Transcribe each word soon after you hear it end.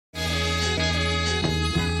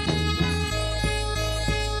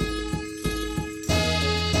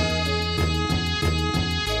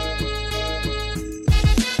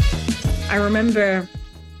I remember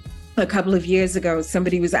a couple of years ago,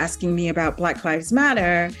 somebody was asking me about Black Lives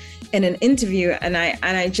Matter in an interview, and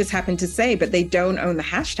I just happened to say, but they don't own the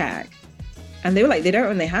hashtag. And they were like, they don't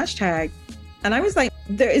own the hashtag. And I was like,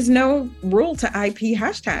 there is no rule to IP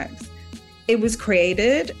hashtags. It was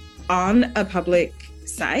created on a public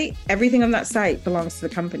site. Everything on that site belongs to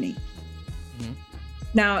the company. Mm-hmm.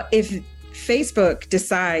 Now, if Facebook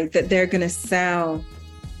decide that they're going to sell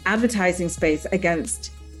advertising space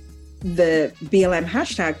against the BLM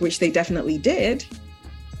hashtag, which they definitely did,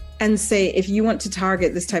 and say, if you want to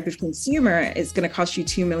target this type of consumer, it's going to cost you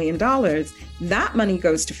 $2 million, that money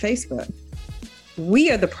goes to Facebook. We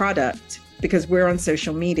are the product because we're on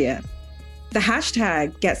social media. The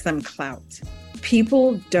hashtag gets them clout.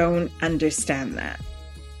 People don't understand that.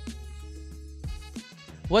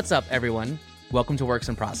 What's up, everyone? Welcome to Works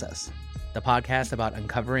in Process, the podcast about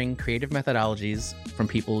uncovering creative methodologies from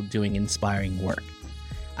people doing inspiring work.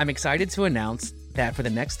 I'm excited to announce that for the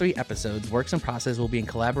next 3 episodes, Works in Process will be in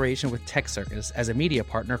collaboration with Tech Circus as a media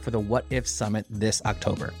partner for the What If Summit this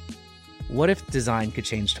October. What if design could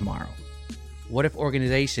change tomorrow? What if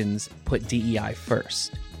organizations put DEI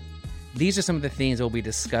first? These are some of the themes that will be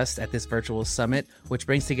discussed at this virtual summit, which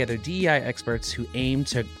brings together DEI experts who aim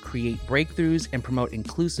to create breakthroughs and promote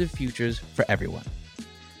inclusive futures for everyone.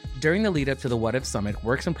 During the lead up to the What If Summit,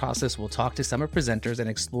 Works in Process will talk to summit presenters and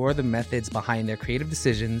explore the methods behind their creative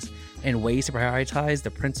decisions and ways to prioritize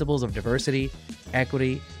the principles of diversity,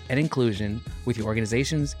 equity, and inclusion with your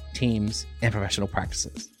organizations, teams, and professional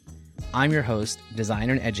practices. I'm your host,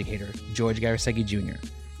 designer and educator, George Garasegi Jr.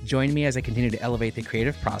 Join me as I continue to elevate the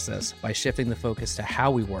creative process by shifting the focus to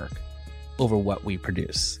how we work over what we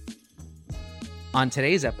produce. On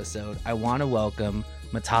today's episode, I want to welcome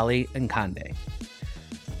Mutale Nkonde.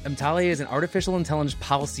 Mutale is an artificial intelligence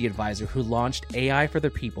policy advisor who launched AI for the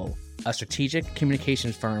People, a strategic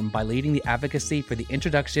communications firm, by leading the advocacy for the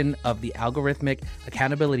introduction of the Algorithmic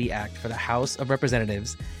Accountability Act for the House of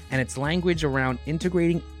Representatives and its language around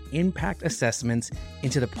integrating impact assessments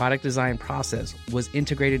into the product design process was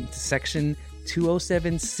integrated into Section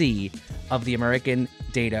 207C of the American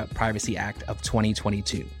Data Privacy Act of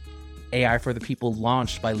 2022. AI for the People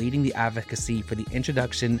launched by leading the advocacy for the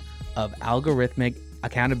introduction of algorithmic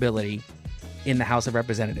accountability in the House of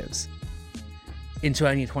Representatives. In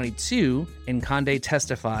 2022, Nkonde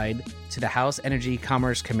testified to the House Energy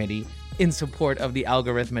Commerce Committee in support of the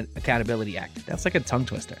Algorithmic Accountability Act. That's like a tongue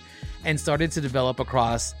twister. And started to develop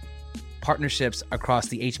partnerships across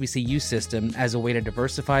the HBCU system as a way to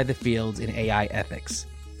diversify the fields in AI ethics.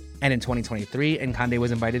 And in 2023, Nkonde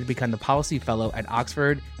was invited to become the policy fellow at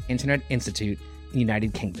Oxford Internet Institute in the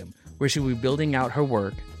United Kingdom, where she will be building out her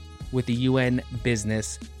work with the UN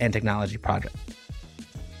Business and Technology Project.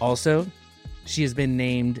 Also, she has been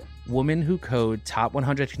named Woman Who Code Top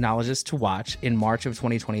 100 Technologists to Watch in March of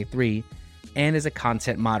 2023 and is a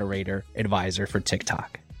content moderator advisor for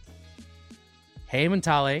TikTok. Hey,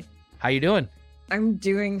 Mutale, how you doing? I'm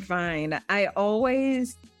doing fine. I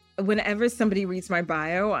always, whenever somebody reads my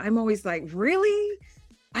bio, I'm always like, really?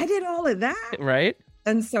 I did all of that? Right?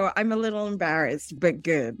 And so I'm a little embarrassed, but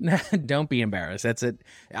good. Don't be embarrassed. That's it.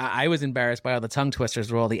 I was embarrassed by all the tongue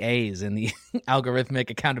twisters with all the A's in the Algorithmic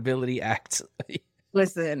Accountability Act.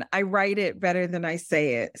 Listen, I write it better than I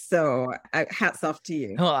say it. So hats off to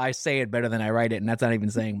you. Well, I say it better than I write it, and that's not even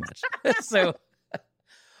saying much. So,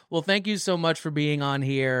 well, thank you so much for being on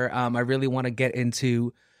here. I really want to get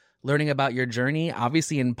into learning about your journey,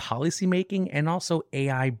 obviously in policymaking and also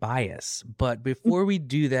AI bias. But before we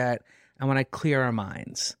do that, I want to clear our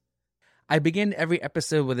minds. I begin every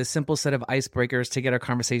episode with a simple set of icebreakers to get our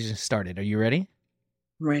conversation started. Are you ready?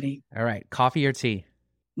 Ready. All right. Coffee or tea?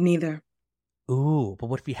 Neither. Ooh, but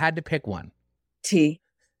what if you had to pick one? Tea.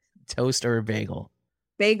 Toast or a bagel?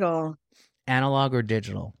 Bagel. Analog or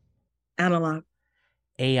digital? Analog.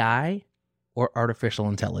 AI or artificial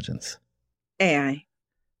intelligence? AI.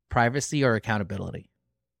 Privacy or accountability?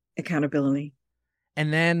 Accountability.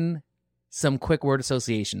 And then some quick word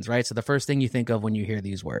associations, right? So the first thing you think of when you hear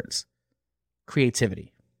these words: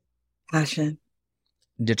 creativity, passion,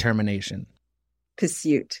 determination,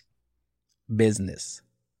 pursuit, business,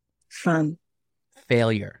 fun,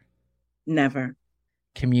 failure, never,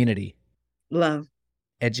 community, love,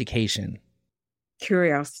 education,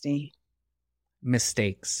 curiosity,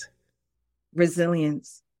 mistakes,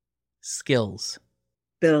 resilience, skills,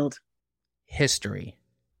 build, history,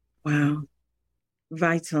 wow,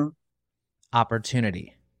 vital,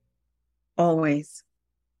 opportunity, always,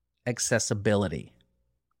 accessibility,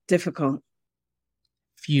 difficult,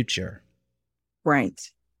 future,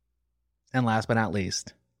 right, and last but not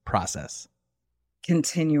least, process.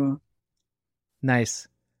 continual. Nice.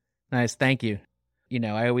 Nice. Thank you.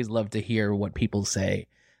 I always love to hear what people say.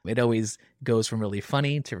 It always goes from really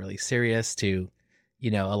funny to really serious to, a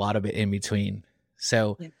lot of it in between.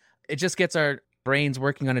 So Yeah. it just gets our brains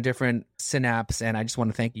working on a different synapse. And I just want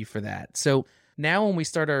to thank you for that. So now when we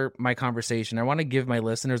start my conversation, I want to give my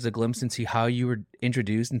listeners a glimpse into how you were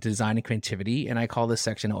introduced into design and creativity. And I call this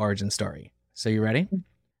section Origin Story. So you ready?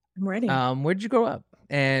 I'm ready. Where did you grow up?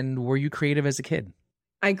 And were you creative as a kid?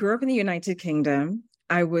 I grew up in the United Kingdom.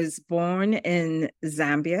 I was born in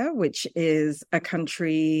Zambia, which is a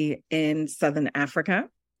country in Southern Africa,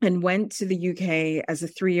 and went to the UK as a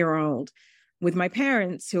 3-year-old with my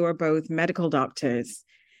parents, who are both medical doctors.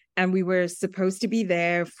 And we were supposed to be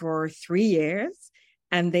there for 3 years,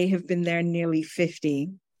 and they have been there nearly 50.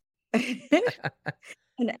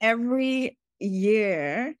 And every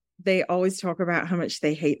year, they always talk about how much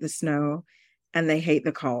they hate the snow and they hate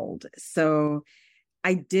the cold. So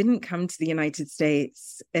I didn't come to the United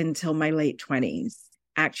States until my late 20s,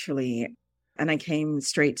 actually. And I came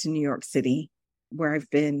straight to New York City, where I've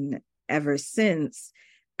been ever since.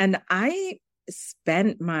 And I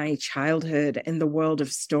spent my childhood in the world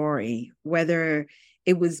of story, whether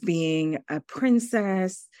it was being a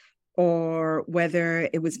princess or whether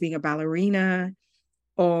it was being a ballerina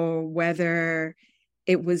or whether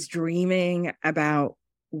it was dreaming about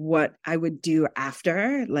what I would do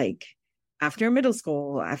after, like after middle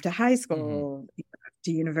school, after high school,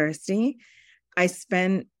 after university. I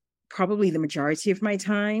spent probably the majority of my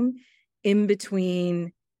time in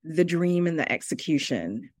between the dream and the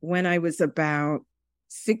execution. When I was about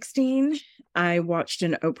 16, I watched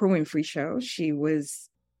an Oprah Winfrey show. She was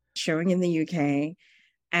showing in the UK,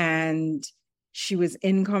 and she was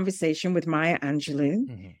in conversation with Maya Angelou.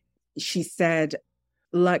 Mm-hmm. She said,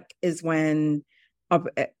 luck is when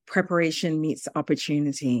preparation meets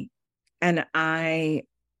opportunity. And I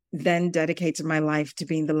then dedicated my life to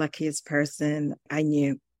being the luckiest person I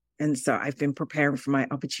knew. And so I've been preparing for my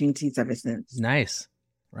opportunities ever since. Nice.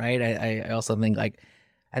 Right. I also think I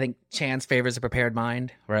think chance favors a prepared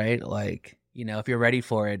mind, right? Like, if you're ready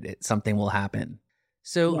for it, something will happen.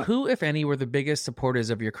 So who, if any, were the biggest supporters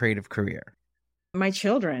of your creative career? My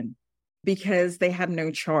children, because they had no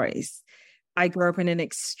choice. I grew up in an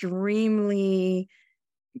extremely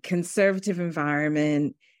conservative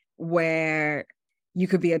environment where you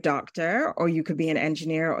could be a doctor, or you could be an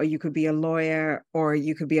engineer, or you could be a lawyer, or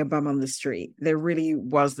you could be a bum on the street. There really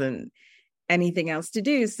wasn't anything else to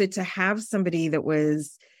do. So to have somebody that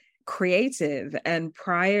was creative, and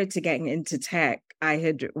prior to getting into tech, I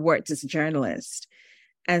had worked as a journalist.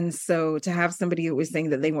 And so to have somebody who was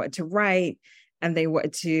saying that they wanted to write and they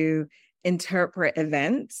wanted to interpret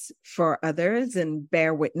events for others and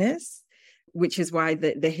bear witness, which is why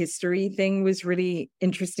the history thing was really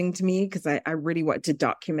interesting to me, because I really wanted to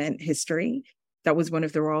document history. That was one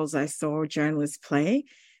of the roles I saw journalists play.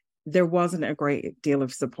 There wasn't a great deal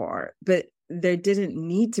of support, but there didn't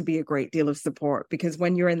need to be a great deal of support, because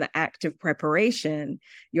when you're in the act of preparation,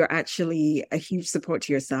 you're actually a huge support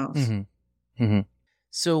to yourself. Mm-hmm. Mm-hmm.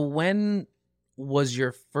 So when was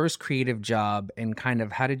your first creative job, and kind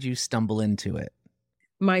of how did you stumble into it?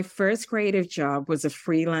 My first creative job was a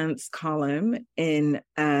freelance column in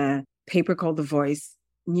a paper called The Voice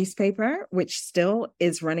newspaper, which still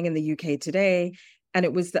is running in the UK today. And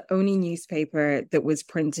it was the only newspaper that was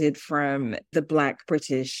printed from the Black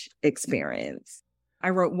British experience.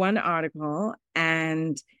 I wrote one article,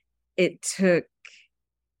 and it took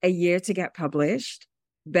a year to get published,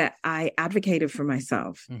 but I advocated for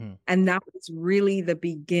myself. Mm-hmm. And that was really the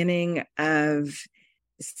beginning of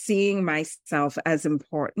seeing myself as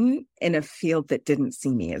important in a field that didn't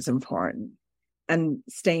see me as important, and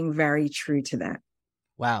staying very true to that.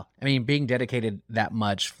 Wow. I mean, being dedicated that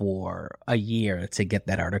much for a year to get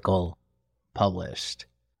that article published.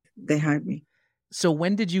 They hired me. So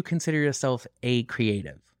when did you consider yourself a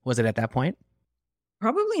creative? Was it at that point?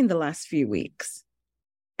 Probably in the last few weeks.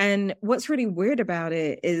 And what's really weird about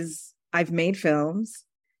it is I've made films.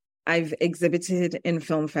 I've exhibited in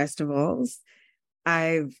film festivals.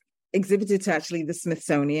 I've exhibited to actually the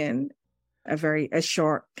Smithsonian, a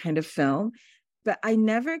short kind of film, but I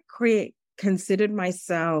never considered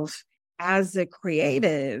myself as a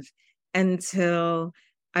creative until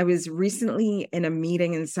I was recently in a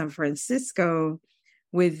meeting in San Francisco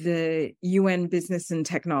with the UN Business and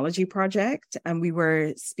Technology Project. And we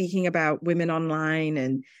were speaking about women online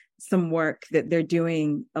and some work that they're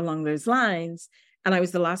doing along those lines. And I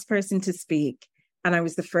was the last person to speak. And I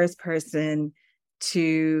was the first person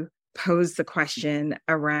to pose the question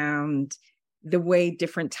around the way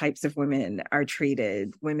different types of women are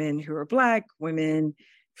treated, women who are Black, women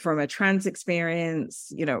from a trans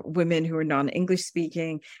experience, women who are non-English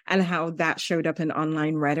speaking, and how that showed up in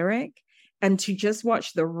online rhetoric. And to just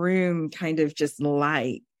watch the room kind of just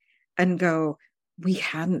light and go, we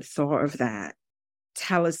hadn't thought of that.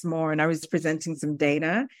 Tell us more. And I was presenting some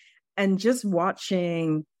data and just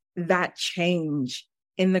watching that change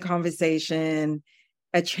in the conversation,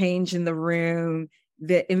 a change in the room,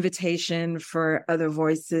 the invitation for other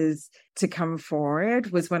voices to come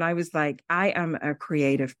forward was when I was like, I am a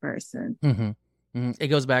creative person. Mm-hmm. Mm-hmm. It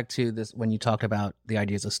goes back to this when you talked about the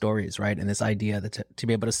ideas of stories, right? And this idea that to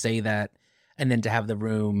be able to say that and then to have the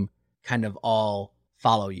room kind of all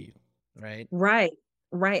follow you, right?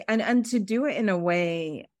 Right. And to do it in a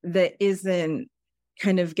way that isn't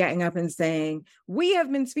kind of getting up and saying, we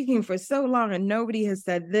have been speaking for so long and nobody has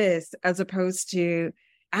said this, as opposed to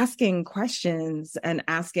asking questions and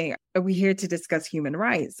asking, are we here to discuss human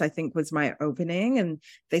rights? I think was my opening. And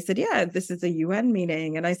they said, yeah, this is a UN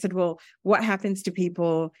meeting. And I said, well, what happens to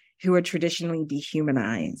people who are traditionally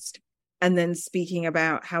dehumanized? And then speaking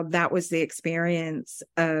about how that was the experience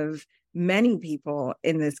of many people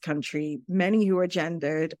in this country, many who are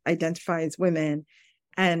gendered, identify as women,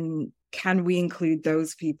 and can we include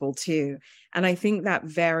those people too? And I think that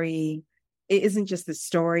it isn't just the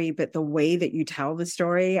story, but the way that you tell the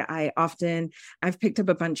story. I've picked up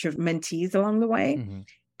a bunch of mentees along the way. Mm-hmm.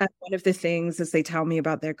 And one of the things as they tell me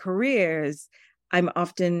about their careers, I'm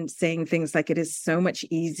often saying things like, it is so much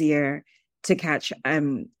easier to catch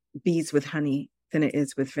bees with honey than it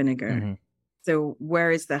is with vinegar. Mm-hmm. So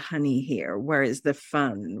where is the honey here? Where is the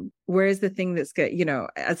fun? Where is the thing that's good?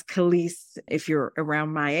 As Khalees, if you're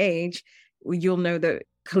around my age, you'll know that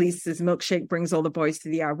Khalees's milkshake brings all the boys to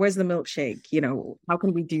the yard. Where's the milkshake? How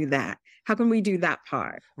can we do that? How can we do that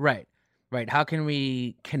part? Right. How can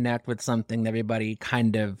we connect with something that everybody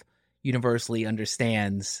kind of universally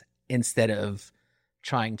understands instead of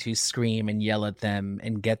trying to scream and yell at them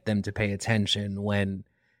and get them to pay attention when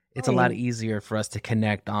it's a lot easier for us to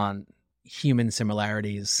connect on human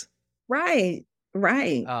similarities. Right.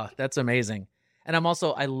 Oh, that's amazing. And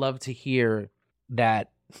I love to hear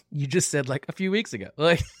that you just said like a few weeks ago,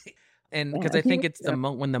 and because I think it's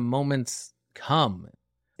when the moments come,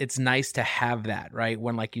 it's nice to have that, right?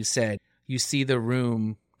 When, like you said, you see the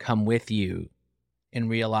room come with you and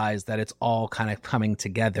realize that it's all kind of coming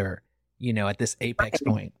together, at this apex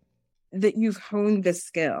point. That you've honed the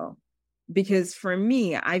skill. Because for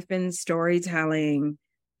me, I've been storytelling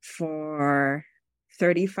for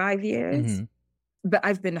 35 years, Mm-hmm. but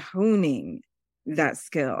I've been honing that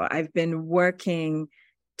skill. I've been working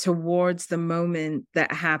towards the moment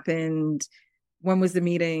that happened. When was the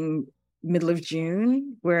meeting? Middle of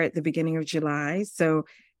June. We're at the beginning of July. So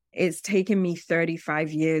it's taken me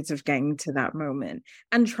 35 years of getting to that moment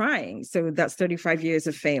and trying. So that's 35 years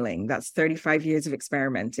of failing. That's 35 years of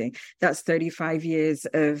experimenting. That's 35 years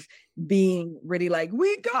of being really like,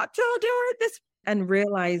 we got to do it this, and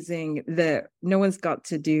realizing that no one's got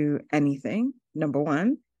to do anything, number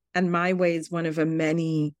one. And my way is one of a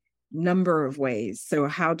many number of ways. So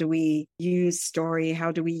how do we use story?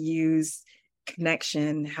 How do we use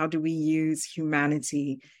connection? How do we use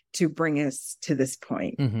humanity to bring us to this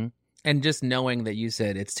point? Mm-hmm. And just knowing that you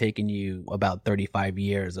said it's taken you about 35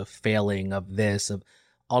 years of failing, of this, of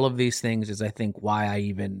all of these things is, I think, why I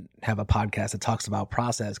even have a podcast that talks about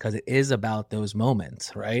process, because it is about those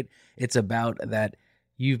moments, right? It's about that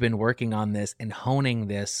you've been working on this and honing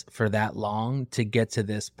this for that long to get to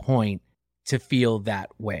this point to feel that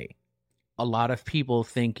way. A lot of people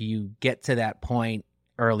think you get to that point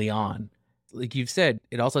early on. Like you've said,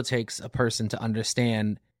 it also takes a person to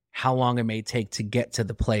understand how long it may take to get to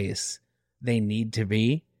the place they need to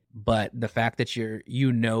be. But the fact that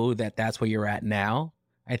you know that that's where you're at now,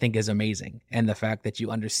 I think is amazing. And the fact that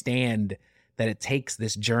you understand that it takes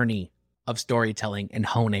this journey of storytelling and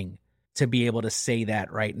honing to be able to say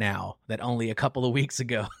that right now, that only a couple of weeks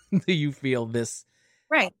ago do you feel this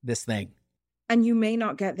thing. And you may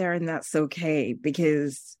not get there, and that's okay,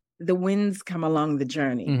 because the wins come along the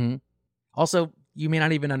journey. Mm-hmm. Also, you may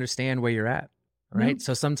not even understand where you're at, right? No.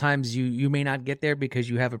 So sometimes you may not get there because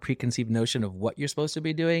you have a preconceived notion of what you're supposed to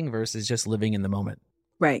be doing versus just living in the moment.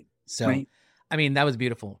 Right. So, right. I mean, that was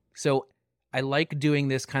beautiful. So I like doing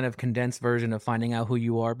this kind of condensed version of finding out who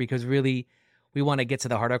you are, because really we want to get to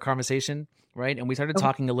the heart of our conversation, right? And we started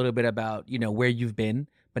talking a little bit about, where you've been,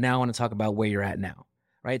 but now I want to talk about where you're at now,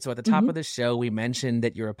 right? So at the top of the show, we mentioned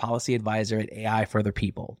that you're a policy advisor at AI for Other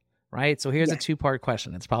People, right? So here's a two-part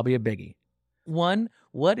question. It's probably a biggie. One,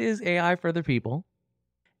 what is AI for Other People?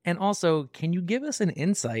 And also, can you give us an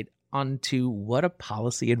insight onto what a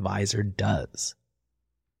policy advisor does?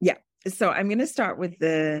 Yeah. So I'm going to start with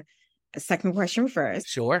the a second question first.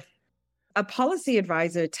 Sure. A policy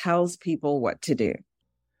advisor tells people what to do.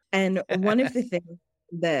 And one of the things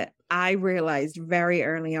that I realized very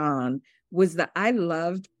early on was that I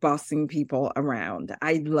loved bossing people around.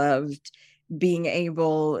 I loved being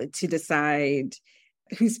able to decide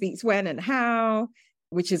who speaks when and how,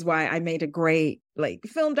 which is why I made a great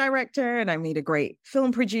film director and I made a great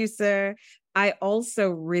film producer. I also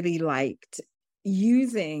really liked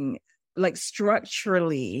using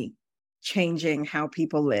structurally changing how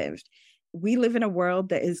people lived. We live in a world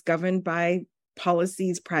that is governed by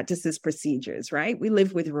policies, practices, procedures, right? We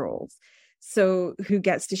live with rules. So who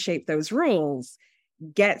gets to shape those rules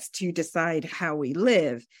gets to decide how we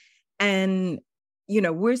live. And,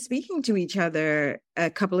 we're speaking to each other a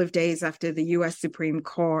couple of days after the US Supreme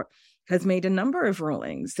Court has made a number of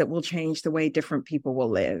rulings that will change the way different people will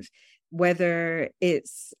live, whether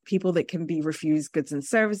it's people that can be refused goods and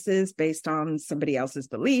services based on somebody else's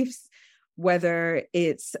beliefs, whether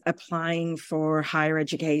it's applying for higher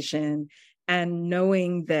education and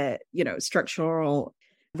knowing that, structural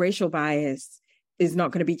racial bias is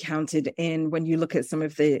not going to be counted in when you look at some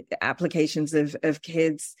of the applications of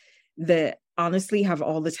kids that honestly have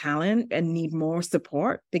all the talent and need more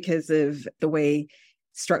support because of the way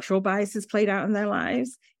structural bias is played out in their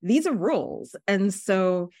lives. These are rules. And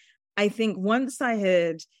so I think once I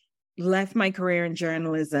had left my career in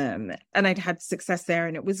journalism and I'd had success there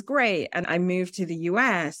and it was great, and I moved to the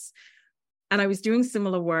US and I was doing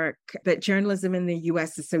similar work, but journalism in the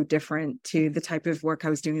US is so different to the type of work I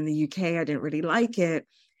was doing in the UK. I didn't really like it.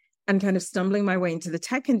 And kind of stumbling my way into the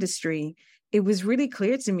tech industry, it was really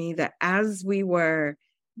clear to me that as we were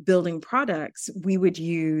building products, we would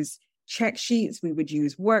use check sheets, we would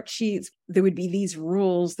use worksheets. There would be these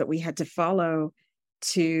rules that we had to follow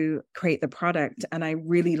to create the product. And I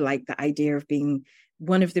really liked the idea of being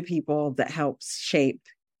one of the people that helps shape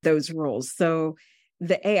those rules. So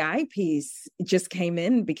the AI piece just came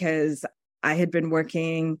in because I had been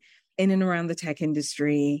working in and around the tech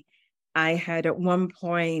industry. I had at one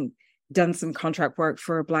point done some contract work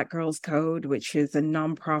for Black Girls Code, which is a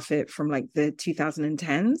nonprofit from the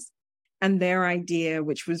 2010s. And their idea,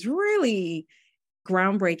 which was really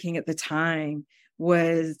groundbreaking at the time,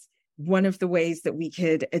 was one of the ways that we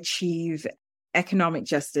could achieve economic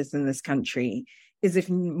justice in this country is if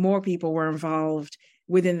more people were involved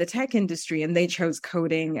within the tech industry and they chose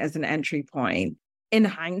coding as an entry point. In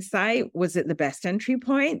hindsight, was it the best entry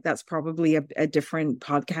point? That's probably a different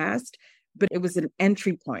podcast, but it was an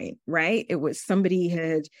entry point, right? It was somebody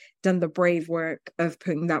had done the brave work of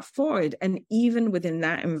putting that forward. And even within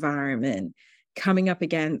that environment, coming up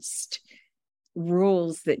against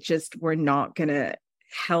rules that just were not going to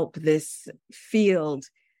help this field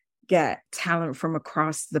get talent from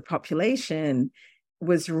across the population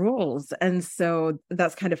was rules. And so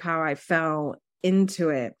that's kind of how I fell into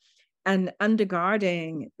it. And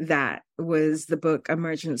undergirding that was the book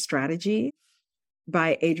Emergent Strategy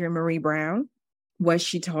by Adrienne Maree Brown, where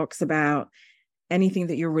she talks about anything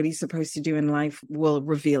that you're really supposed to do in life will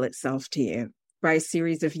reveal itself to you by a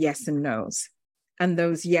series of yes and no's. And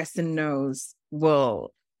those yes and no's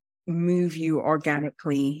will move you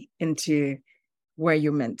organically into where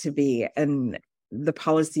you're meant to be. And the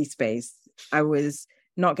policy space, I was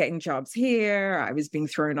not getting jobs here. I was being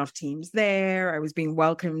thrown off teams there. I was being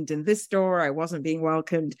welcomed in this door. I wasn't being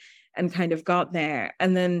welcomed, and kind of got there.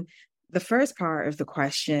 And then the first part of the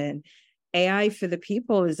question, AI for the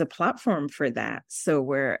People is a platform for that. So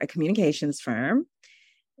we're a communications firm.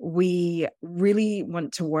 We really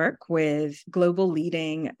want to work with global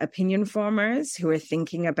leading opinion formers who are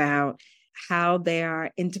thinking about how they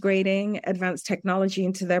are integrating advanced technology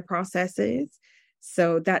into their processes.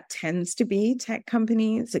 So that tends to be tech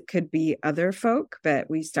companies. It could be other folk, but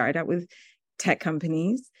we started out with tech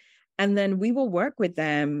companies. And then we will work with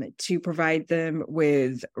them to provide them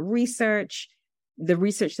with research, the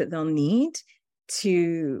research that they'll need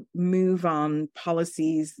to move on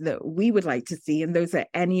policies that we would like to see. And those are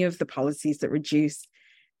any of the policies that reduce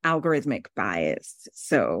algorithmic bias.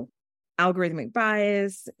 So algorithmic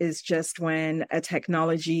bias is just when a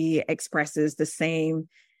technology expresses the same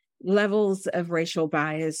levels of racial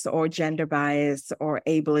bias or gender bias or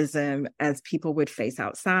ableism as people would face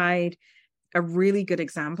outside. A really good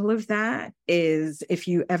example of that is if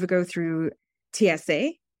you ever go through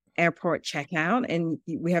TSA, airport checkout, and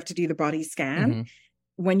we have to do the body scan. Mm-hmm.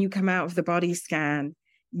 When you come out of the body scan,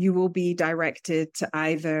 you will be directed to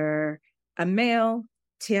either a male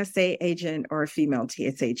TSA agent or a female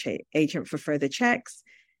TSA agent for further checks.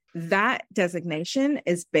 That designation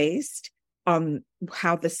is based on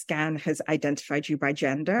how the scan has identified you by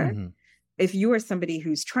gender. Mm-hmm. if you are somebody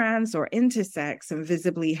who's trans or intersex and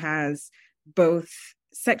visibly has both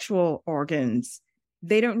sexual organs,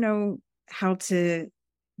 they don't know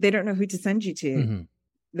they don't know who to send you to. Mm-hmm.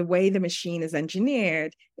 The way the machine is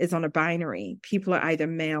engineered is on a binary. People are either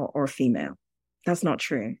male or female. That's not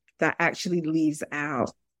true. That actually leaves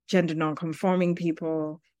out gender nonconforming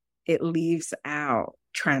people. It leaves out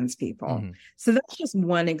trans people. Mm-hmm. So that's just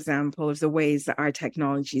one example of the ways that our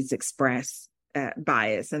technologies express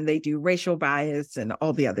bias, and they do racial bias and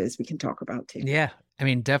all the others we can talk about too. Yeah. I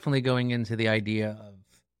mean, definitely going into the idea of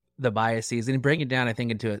the biases and bring it down, I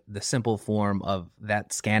think, into the simple form of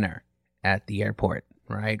that scanner at the airport,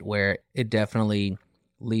 right? Where it definitely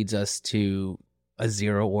leads us to a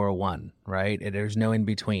 0 or a 1, right? There's no in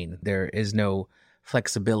between. There is no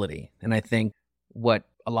flexibility. And I think what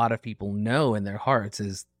a lot of people know in their hearts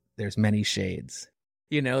is there's many shades.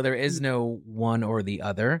 There is no one or the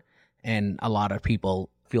other. And a lot of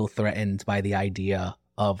people feel threatened by the idea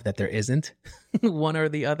of that there isn't one or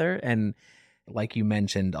the other. And like you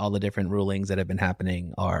mentioned, all the different rulings that have been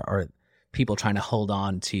happening are people trying to hold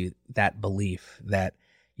on to that belief that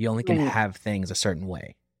you only can have things a certain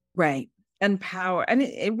way. Right. And power. And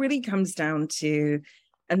it really comes down to,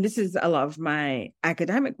 and this is a lot of my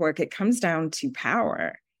academic work, it comes down to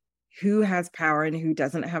power. Who has power and who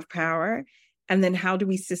doesn't have power? And then how do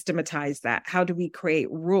we systematize that? How do we create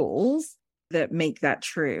rules that make that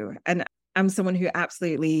true? And I'm someone who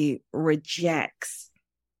absolutely rejects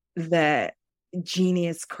that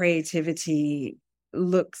genius creativity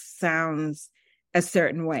looks, sounds a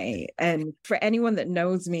certain way. And for anyone that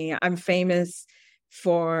knows me, I'm famous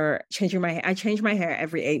for changing my hair. I change my hair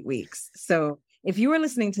every 8 weeks. So if you are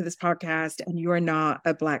listening to this podcast and you are not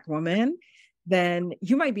a Black woman, then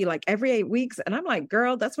you might be like every 8 weeks. And I'm like,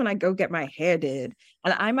 girl, that's when I go get my hair did.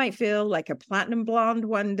 And I might feel like a platinum blonde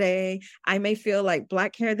one day. I may feel like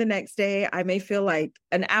black hair the next day. I may feel like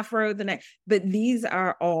an afro the next, but these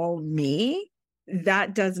are all me.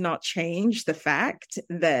 That does not change the fact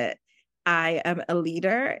that I am a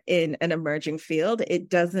leader in an emerging field. It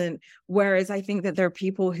doesn't, whereas I think that there are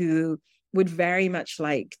people who would very much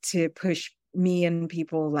like to push me and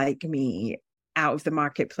people like me out of the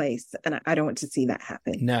marketplace. And I don't want to see that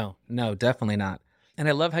happen. No, definitely not. And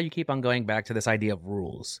I love how you keep on going back to this idea of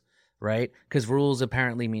rules, right? Because rules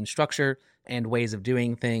apparently mean structure and ways of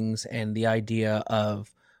doing things, and the idea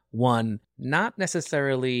of one, not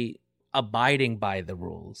necessarily abiding by the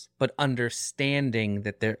rules, but understanding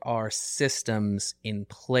that there are systems in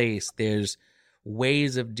place. There's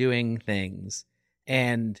ways of doing things,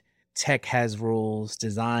 and tech has rules,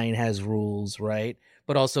 design has rules, right?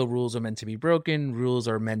 But also rules are meant to be broken, rules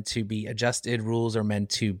are meant to be adjusted, rules are meant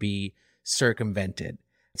to be circumvented.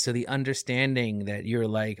 So the understanding that you're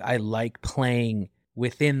like, I like playing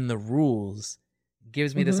within the rules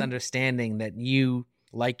gives me this understanding that you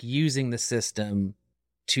like using the system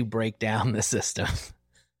to break down the system.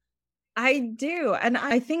 I do. And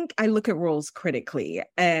I think I look at rules critically.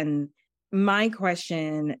 And my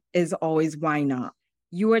question is always, why not?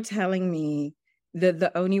 You are telling me that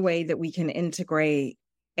the only way that we can integrate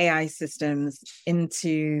AI systems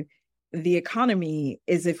into the economy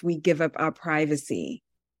is if we give up our privacy.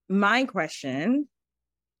 My question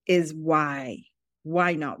is why?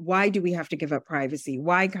 Why not? Why do we have to give up privacy?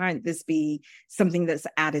 Why can't this be something that's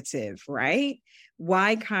additive, right?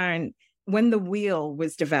 Why can't, when the wheel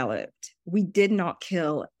was developed, we did not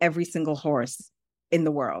kill every single horse in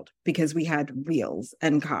the world because we had wheels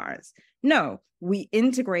and cars. No, we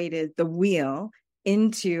integrated the wheel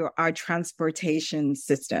into our transportation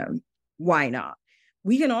system. Why not?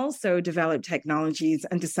 We can also develop technologies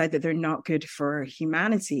and decide that they're not good for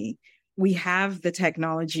humanity. We have the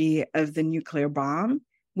technology of the nuclear bomb,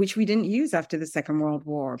 which we didn't use after the Second World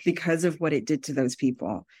War because of what it did to those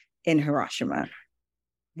people in Hiroshima.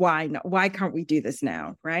 Why not? Why can't we do this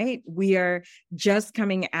now, right? We are just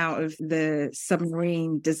coming out of the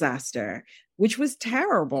submarine disaster, which was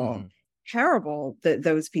terrible. Terrible that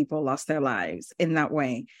those people lost their lives in that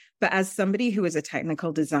way. But as somebody who is a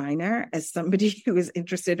technical designer, as somebody who is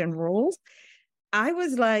interested in rules, I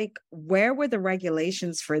was like, where were the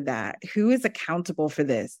regulations for that? Who is accountable for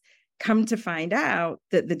this? Come to find out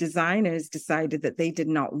that the designers decided that they did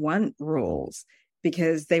not want rules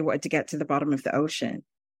because they wanted to get to the bottom of the ocean.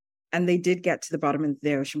 And they did get to the bottom of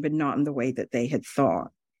the ocean, but not in the way that they had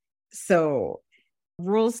thought. So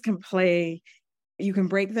rules can play, you can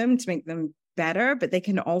break them to make them better, but they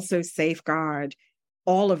can also safeguard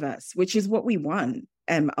all of us, which is what we want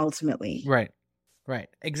ultimately. Right.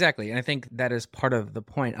 Exactly. And I think that is part of the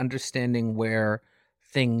point, understanding where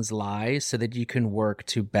things lie so that you can work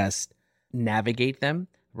to best navigate them,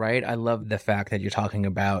 right? I love the fact that you're talking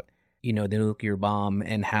about the nuclear bomb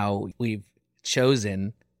and how we've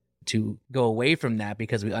chosen to go away from that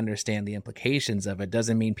because we understand the implications of it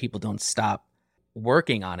doesn't mean people don't stop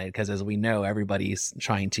working on it, because as we know, everybody's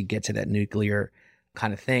trying to get to that nuclear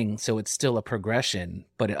kind of thing. So it's still a progression,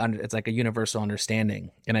 but it's like a universal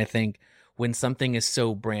understanding. And I think when something is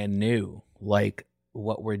so brand new, like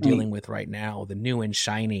what we're dealing with right now, the new and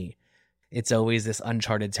shiny, it's always this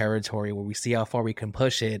uncharted territory where we see how far we can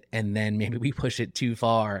push it, and then maybe we push it too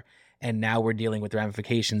far, and now we're dealing with the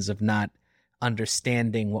ramifications of not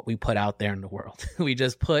understanding what we put out there in the world. We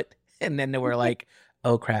just put, and then we're like,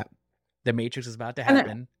 oh crap, the matrix is about to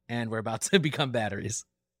happen, and we're about to become batteries.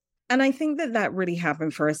 And I think that really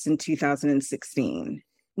happened for us in 2016,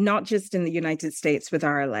 not just in the United States with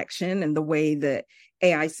our election and the way that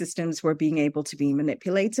AI systems were being able to be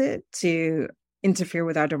manipulated to interfere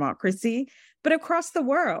with our democracy, but across the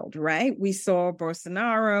world, right? We saw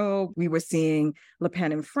Bolsonaro, we were seeing Le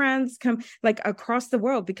Pen in France come, like across the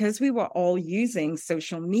world, because we were all using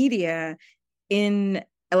social media in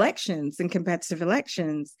elections and competitive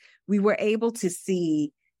elections. We were able to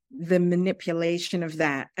see the manipulation of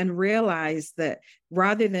that and realize that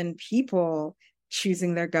rather than people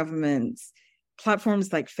choosing their governments,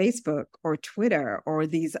 platforms like Facebook or Twitter or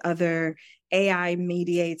these other AI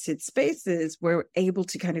mediated spaces were able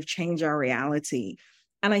to kind of change our reality.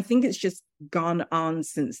 And I think it's just gone on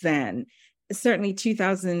since then. Certainly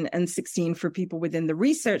 2016 for people within the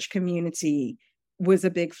research community was a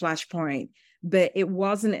big flashpoint, but it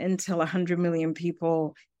wasn't until 100 million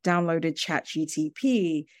people downloaded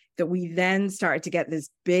ChatGPT that we then started to get this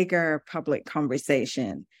bigger public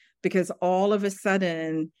conversation, because all of a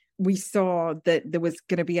sudden we saw that there was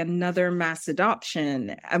going to be another mass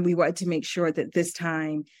adoption, and we wanted to make sure that this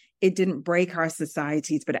time it didn't break our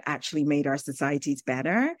societies, but it actually made our societies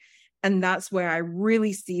better. And that's where I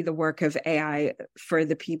really see the work of AI for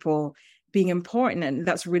the people being important. And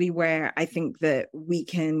that's really where I think that we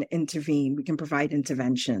can intervene, we can provide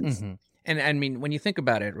interventions. Mm-hmm. And I mean, when you think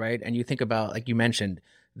about it, right, and you think about, like you mentioned,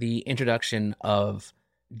 the introduction of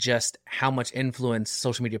just how much influence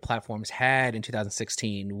social media platforms had in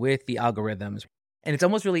 2016 with the algorithms. And it's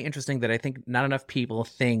almost really interesting that I think not enough people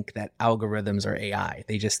think that algorithms are AI.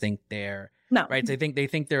 They just think they're, right? So they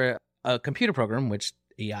think they're a computer program, which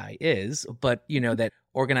AI is, but, that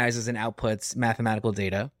organizes and outputs mathematical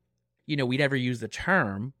data. We never used the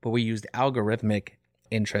term, but we used algorithmic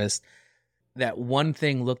interest. That one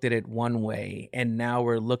thing looked at it one way, and now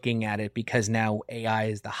we're looking at it because now AI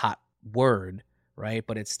is the hot word, right?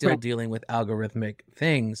 But it's still dealing with algorithmic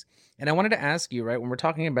things. And I wanted to ask you, right, when we're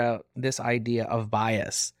talking about this idea of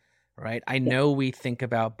bias, right? I know we think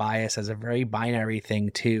about bias as a very binary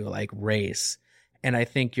thing too, like race. And I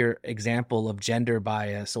think your example of gender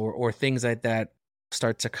bias or things like that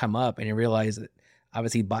start to come up, and you realize that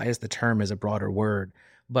obviously bias, the term, is a broader word.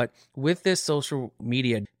 But with this social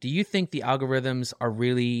media, do you think the algorithms are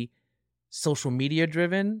really social media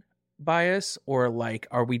driven bias, or like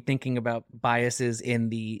are we thinking about biases in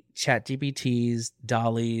the ChatGPTs,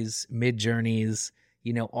 Dollies, Midjourneys,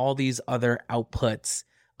 all these other outputs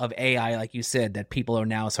of AI, like you said, that people are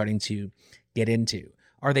now starting to get into?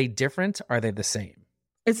 Are they different? Are they the same?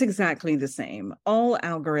 It's exactly the same. All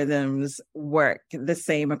algorithms work the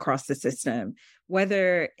same across the system,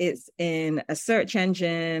 whether it's in a search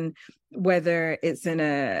engine, whether it's in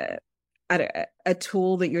a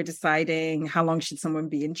tool that you're deciding how long should someone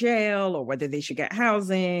be in jail, or whether they should get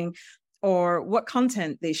housing, or what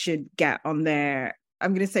content they should get on their,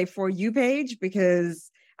 I'm going to say For You page,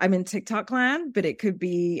 because I'm in TikTok land, but it could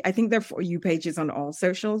be, I think there are For You pages on all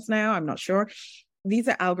socials now. I'm not sure. These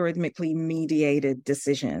are algorithmically mediated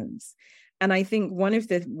decisions. And I think one of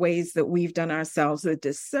the ways that we've done ourselves a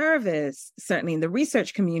disservice, certainly in the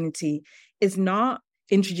research community, is not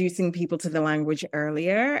introducing people to the language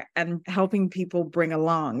earlier and helping people bring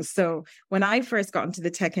along. So when I first got into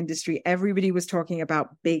the tech industry, everybody was talking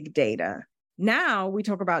about big data. Now we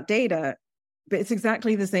talk about data, but it's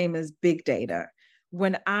exactly the same as big data.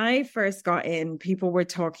 When I first got in, people were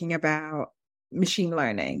talking about machine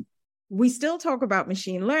learning. We still talk about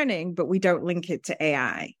machine learning, but we don't link it to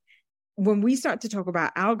AI. When we start to talk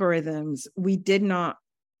about algorithms, we did not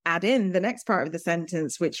add in the next part of the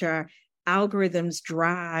sentence, which are algorithms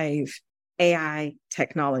drive AI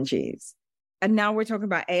technologies. And now we're talking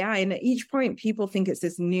about AI. And at each point, people think it's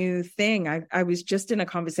this new thing. I was just in a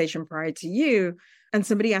conversation prior to you, and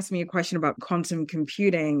somebody asked me a question about quantum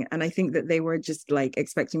computing. And I think that they were just like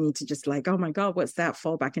expecting me to just like, oh my God, what's that?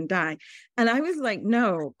 Fall back and die. And I was like,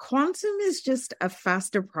 no, quantum is just a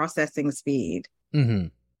faster processing speed. Mm-hmm.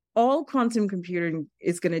 All quantum computing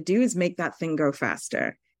is going to do is make that thing go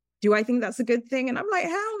faster. Do I think that's a good thing? And I'm like,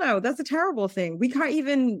 hell no, that's a terrible thing. We can't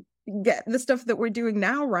even get the stuff that we're doing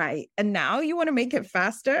now right. And now you want to make it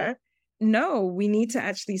faster? No, we need to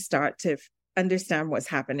actually start to understand what's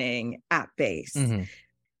happening at base. Mm-hmm.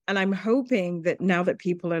 And I'm hoping that now that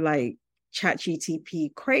people are like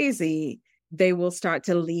ChatGTP crazy, they will start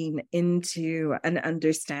to lean into and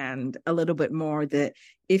understand a little bit more that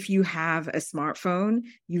if you have a smartphone,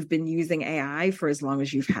 you've been using AI for as long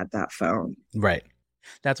as you've had that phone. Right.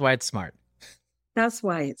 That's why it's smart. That's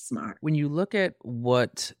why it's smart. When you look at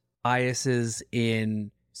what biases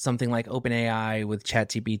in something like OpenAI with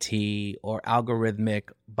ChatGPT or algorithmic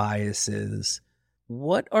biases,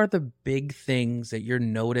 what are the big things that you're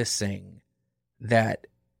noticing that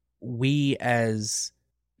we as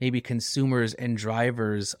maybe consumers and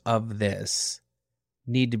drivers of this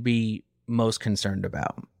need to be most concerned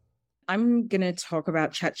about? I'm going to talk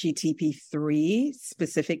about ChatGPT 3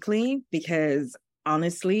 specifically because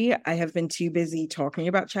honestly, I have been too busy talking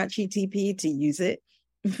about ChatGPT to use it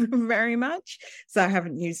very much. So I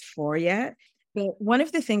haven't used 4 yet. But one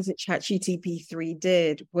of the things that ChatGPT 3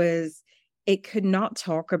 did was it could not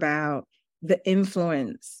talk about the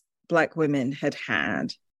influence Black women had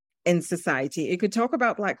had in society. It could talk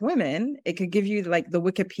about Black women. It could give you like the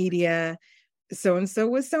Wikipedia, so-and-so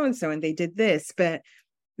was so-and-so, and they did this. But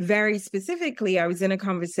very specifically, I was in a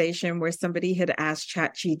conversation where somebody had asked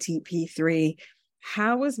ChatGPT 3,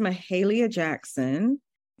 how was Mahalia Jackson,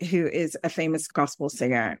 who is a famous gospel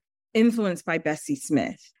singer, influenced by Bessie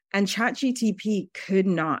Smith? And ChatGPT could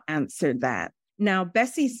not answer that. Now,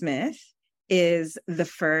 Bessie Smith is the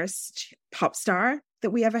first pop star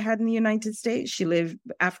that we ever had in the United States. She lived,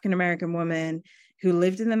 African-American woman who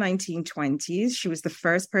lived in the 1920s. She was the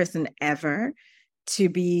first person ever to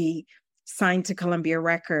be signed to Columbia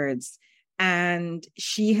Records. And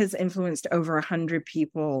she has influenced over 100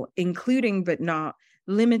 people, including but not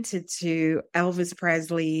limited to Elvis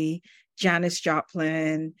Presley, Janis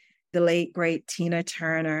Joplin, the late, great Tina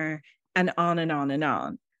Turner, and on and on and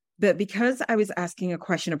on. But because I was asking a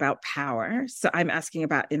question about power, so I'm asking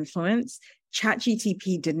about influence,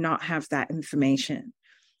 ChatGPT did not have that information.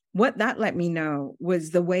 What that let me know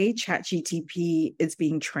was the way ChatGPT is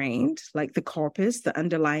being trained, like the corpus, the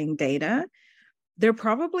underlying data, there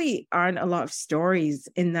probably aren't a lot of stories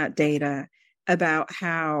in that data about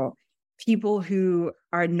how people who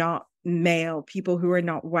are not male, people who are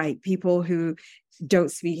not white, people who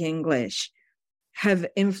don't speak English have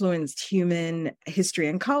influenced human history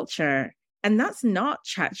and culture. And that's not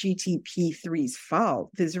ChatGPT 3's fault.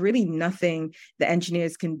 There's really nothing the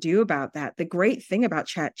engineers can do about that. The great thing about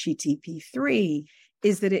ChatGPT 3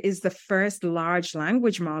 is that it is the first large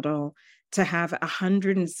language model to have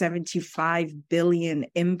 175 billion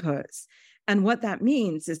inputs. And what that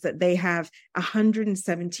means is that they have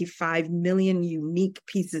 175 million unique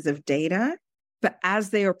pieces of data. But as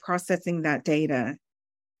they are processing that data,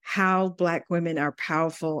 how Black women are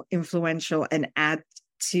powerful, influential, and add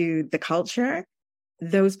to the culture,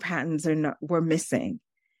 those patterns were missing.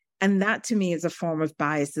 And that to me is a form of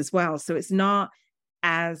bias as well. So it's not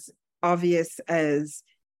as obvious as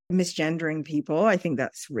misgendering people. I think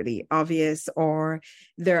that's really obvious. Or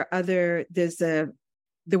there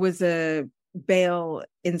was a bail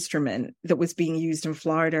instrument that was being used in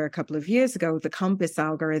Florida a couple of years ago, the Compass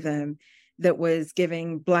algorithm, that was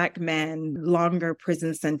giving Black men longer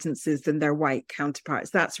prison sentences than their white counterparts.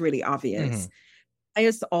 That's really obvious. Mm-hmm.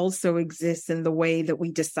 Bias also exists in the way that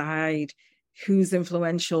we decide who's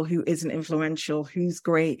influential, who isn't influential, who's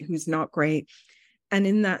great, who's not great. And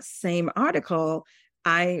in that same article,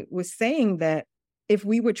 I was saying that if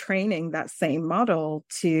we were training that same model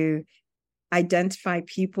to identify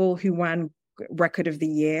people who won Record of the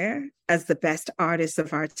Year as the best artists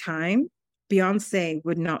of our time, Beyonce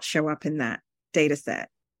would not show up in that data set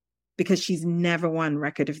because she's never won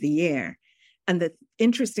Record of the Year. And the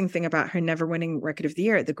interesting thing about her never winning Record of the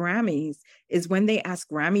Year at the Grammys is when they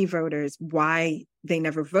asked Grammy voters why they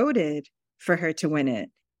never voted for her to win it,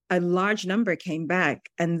 a large number came back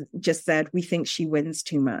and just said, we think she wins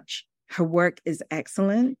too much. Her work is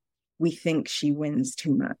excellent. We think she wins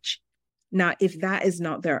too much. Now, if that is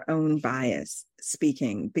not their own bias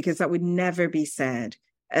speaking, because that would never be said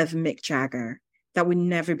of Mick Jagger, that would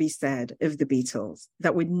never be said of the Beatles,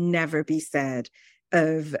 that would never be said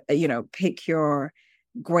of, pick your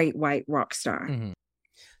great white rock star. Mm-hmm.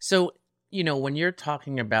 So, when you're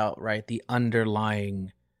talking about, right, the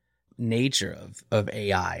underlying nature of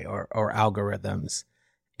AI or algorithms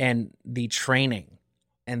and the training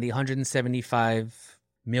and the 175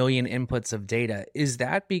 million inputs of data, is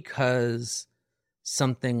that because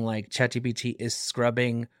something like ChatGPT is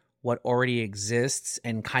scrubbing what already exists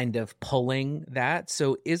and kind of pulling that.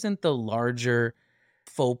 So isn't the larger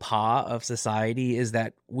faux pas of society is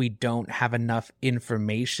that we don't have enough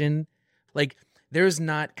information? Like, there's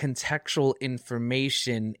not contextual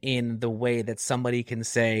information in the way that somebody can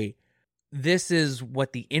say, this is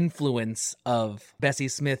what the influence of Bessie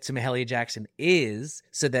Smith to Mahalia Jackson is,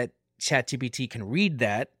 so that ChatGPT can read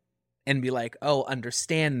that and be like, oh,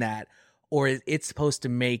 understand that. Or it's supposed to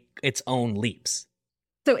make its own leaps.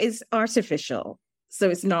 So it's artificial. So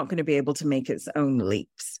it's not going to be able to make its own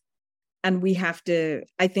leaps. And we have to,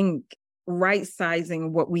 I think, right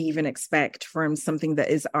sizing what we even expect from something that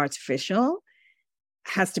is artificial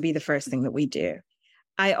has to be the first thing that we do.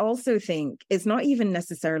 I also think it's not even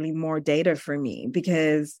necessarily more data for me,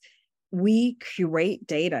 because we curate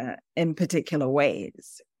data in particular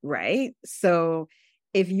ways, right? So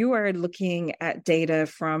if you are looking at data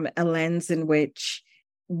from a lens in which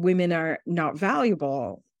women are not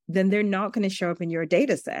valuable, then they're not going to show up in your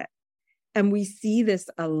data set. And we see this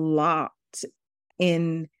a lot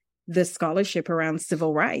in the scholarship around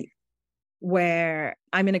civil rights, where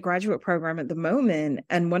I'm in a graduate program at the moment,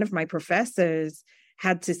 and one of my professors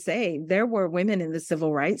had to say there were women in the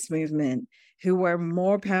civil rights movement who were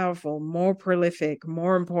more powerful, more prolific,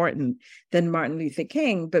 more important than Martin Luther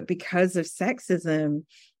King. But because of sexism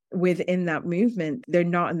within that movement, they're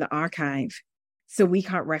not in the archive. So we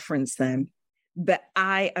can't reference them. But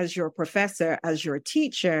I, as your professor, as your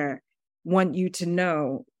teacher, want you to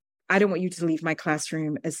know, I don't want you to leave my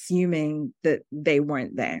classroom assuming that they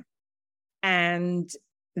weren't there. And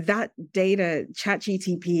that data,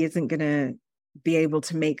 ChatGPT isn't going to be able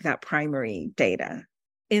to make that primary data.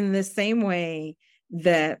 In the same way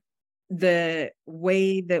that the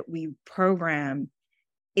way that we program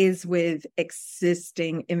is with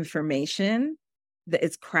existing information that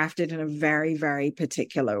is crafted in a very, very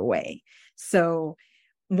particular way. So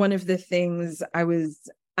one of the things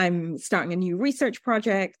I'm starting a new research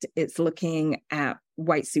project. It's looking at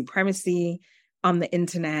white supremacy on the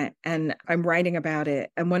internet, and I'm writing about it.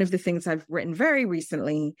 And one of the things I've written very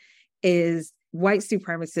recently is white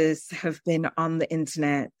supremacists have been on the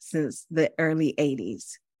internet since the early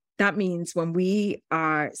 80s. That means when we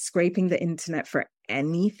are scraping the internet for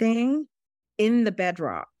anything, in the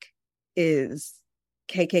bedrock is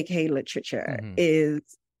KKK literature, is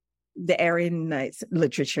the Aryan Nights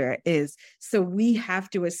literature is. So we have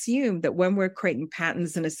to assume that when we're creating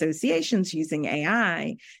patterns and associations using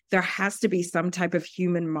AI, there has to be some type of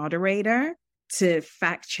human moderator to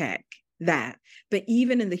fact check that. But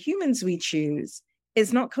even in the humans we choose,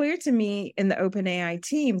 it's not clear to me in the OpenAI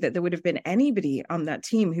team that there would have been anybody on that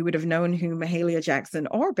team who would have known who Mahalia Jackson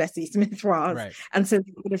or Bessie Smith was. Right. And so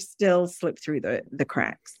they would have still slipped through the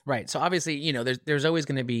cracks. Right. So obviously, there's always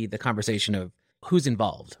going to be the conversation of who's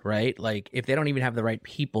involved, right? Like if they don't even have the right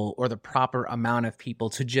people or the proper amount of people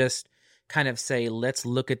to just kind of say, let's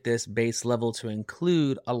look at this base level to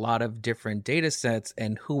include a lot of different data sets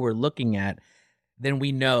and who we're looking at, then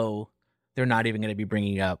we know they're not even going to be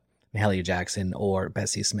bringing up Mahalia Jackson or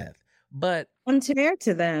Bessie Smith. But unfair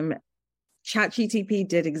to them, ChatGPT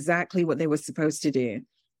did exactly what they were supposed to do.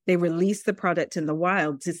 They released the product in the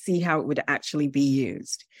wild to see how it would actually be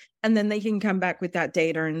used. And then they can come back with that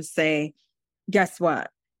data and say, guess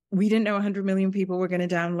what? We didn't know 100 million people were going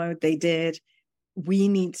to download. They did. We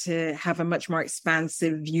need to have a much more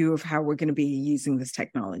expansive view of how we're going to be using this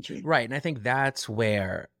technology. Right. And I think that's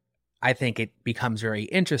where I think it becomes very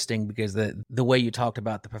interesting, because the way you talked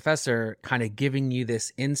about the professor kind of giving you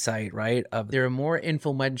this insight, right, of there are more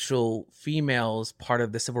influential females part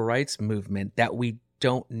of the civil rights movement that we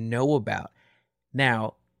don't know about.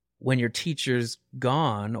 Now, when your teacher's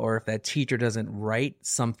gone, or if that teacher doesn't write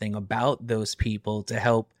something about those people to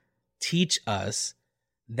help teach us,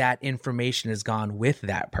 that information is gone with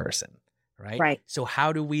that person, right? Right. So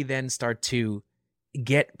how do we then start to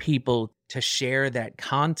get people to share that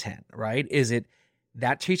content, right? Is it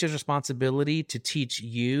that teacher's responsibility to teach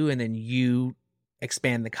you and then you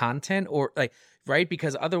expand the content, or like, right?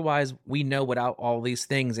 Because otherwise we know without all these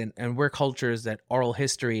things, and we're cultures that oral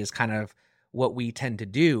history is kind of what we tend to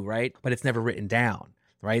do, right? But it's never written down,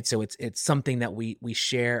 right? So it's something that we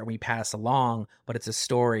share and we pass along, but it's a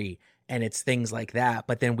story and it's things like that.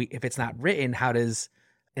 But then if it's not written, how does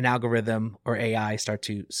an algorithm or AI start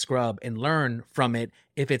to scrub and learn from it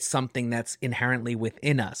if it's something that's inherently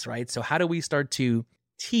within us, right? So how do we start to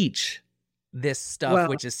teach this stuff,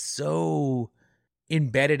 which is so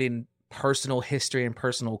embedded in personal history and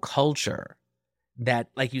personal culture that,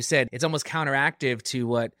 like you said, it's almost counteractive to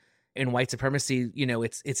what in white supremacy,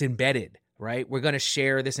 it's embedded, right? We're going to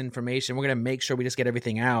share this information. We're going to make sure we just get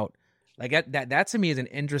everything out. Like that to me is an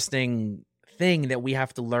interesting thing that we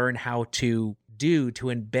have to learn how to do to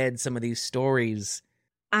embed some of these stories?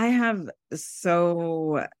 I have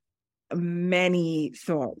so many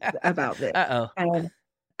thoughts about this. Uh-oh.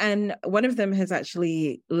 And one of them has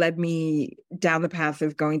actually led me down the path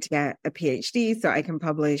of going to get a PhD so I can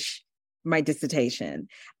publish my dissertation.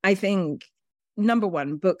 I think, number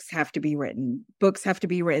one, books have to be written. Books have to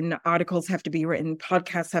be written, articles have to be written,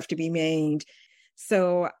 podcasts have to be made.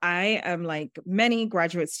 So I am like many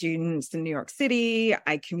graduate students in New York City.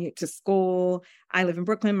 I commute to school. I live in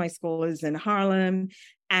Brooklyn. My school is in Harlem.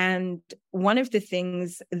 And one of the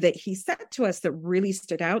things that he said to us that really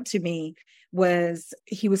stood out to me was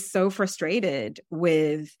he was so frustrated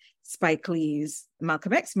with Spike Lee's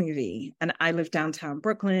Malcolm X movie. And I live downtown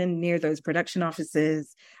Brooklyn near those production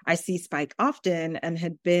offices. I see Spike often and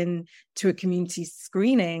had been to a community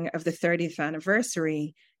screening of the 30th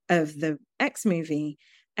anniversary of the X movie.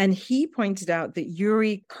 And he pointed out that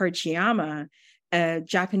Yuri Kochiyama, a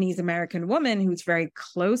Japanese American woman who's very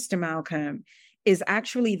close to Malcolm, is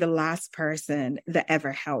actually the last person that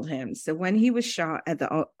ever held him. So when he was shot at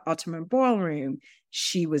the Ottoman Ballroom,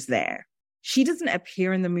 she was there. She doesn't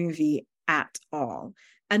appear in the movie at all.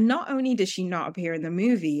 And not only does she not appear in the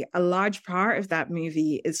movie, a large part of that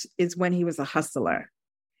movie is when he was a hustler.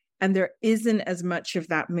 And there isn't as much of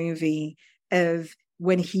that movie of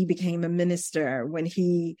when he became a minister, when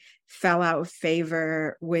he fell out of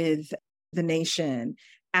favor with the nation,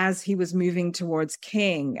 as he was moving towards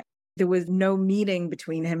king. There was no meeting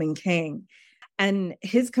between him and King. And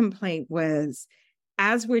his complaint was,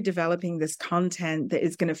 as we're developing this content that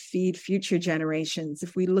is going to feed future generations,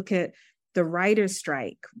 if we look at the writer's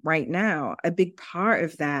strike right now, a big part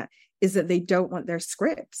of that is that they don't want their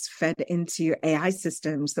scripts fed into AI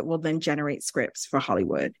systems that will then generate scripts for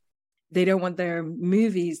Hollywood. They don't want their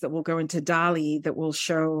movies that will go into DALL-E that will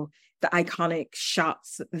show the iconic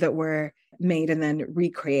shots that were made and then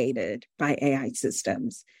recreated by AI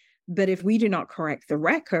systems. But if we do not correct the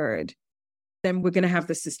record, then we're going to have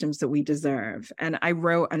the systems that we deserve. And I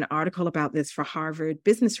wrote an article about this for Harvard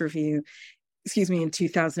Business Review, in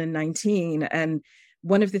 2019. And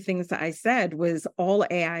one of the things that I said was all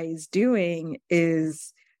AI is doing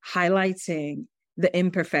is highlighting the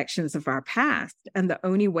imperfections of our past. And the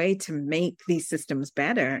only way to make these systems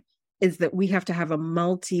better is that we have to have a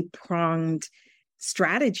multi-pronged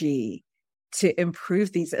strategy to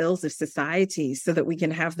improve these ills of society so that we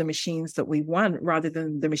can have the machines that we want rather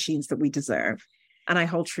than the machines that we deserve. And I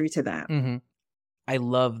hold true to that. Mm-hmm. I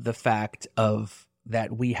love the fact of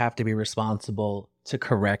that we have to be responsible to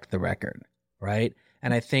correct the record, right?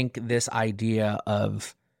 And I think this idea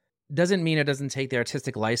of doesn't mean it doesn't take the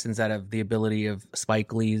artistic license out of the ability of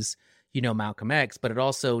Spike Lee's, Malcolm X, but it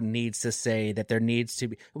also needs to say that there needs to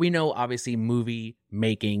be, we know obviously movie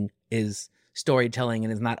making is storytelling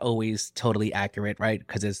and is not always totally accurate, right?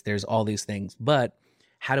 Because there's all these things, but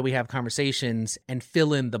how do we have conversations and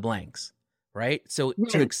fill in the blanks, right? So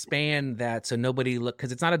to expand that, so nobody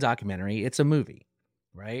because it's not a documentary, it's a movie,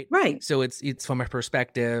 right? Right. So it's from a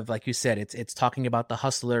perspective, like you said, it's talking about the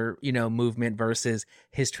hustler, movement versus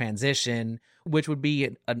his transition, which would be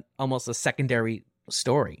almost a secondary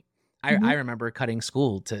story. I remember cutting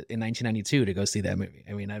school in 1992 to go see that movie.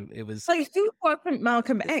 I mean, it was like who wasn't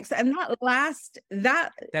Malcolm X, and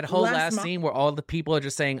that whole last scene where all the people are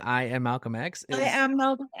just saying, "I am Malcolm X." I am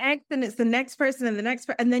Malcolm X, and it's the next person and the next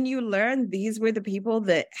person, and then you learn these were the people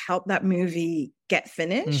that helped that movie get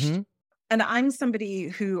finished. Mm-hmm. And I'm somebody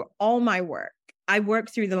who all my work, I work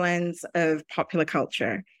through the lens of popular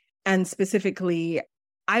culture, and specifically,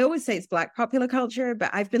 I always say it's Black popular culture, but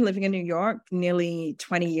I've been living in New York nearly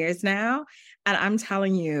 20 years now. And I'm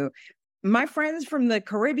telling you, my friends from the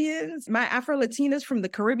Caribbean, my Afro-Latinas from the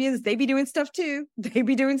Caribbean, they be doing stuff too.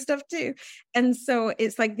 And so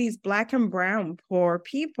it's like these Black and brown poor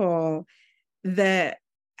people that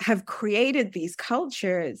have created these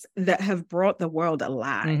cultures that have brought the world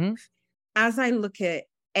alive. Mm-hmm. As I look at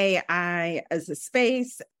AI as a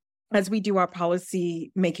space, as we do our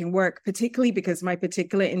policy making work, particularly because my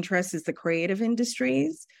particular interest is the creative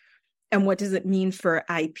industries. And what does it mean for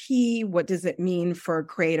IP? What does it mean for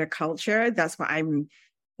creator culture? That's what I'm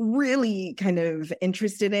really kind of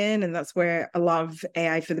interested in. And that's where a lot of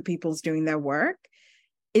AI for the people is doing their work.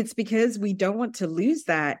 It's because we don't want to lose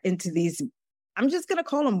that into these, I'm just going to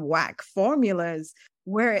call them whack formulas,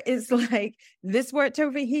 where it's like, this worked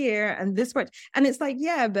over here and this worked. And it's like,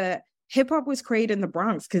 yeah, but hip hop was created in the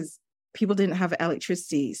Bronx because people didn't have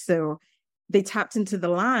electricity. So they tapped into the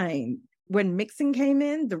line. When mixing came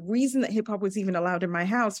in, the reason that hip hop was even allowed in my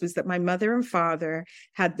house was that my mother and father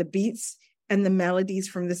had the Beats and the melodies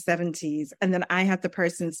from the 70s. And then I had the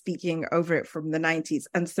person speaking over it from the 90s.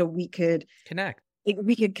 And so we could connect.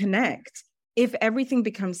 If everything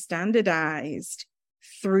becomes standardized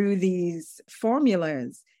through these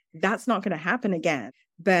formulas, that's not going to happen again.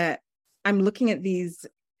 But I'm looking at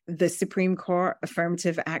the Supreme Court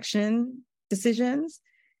affirmative action decisions,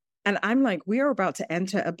 and I'm like, we are about to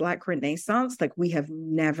enter a Black renaissance like we have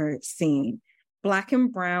never seen. Black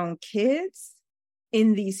and brown kids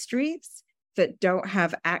in these streets that don't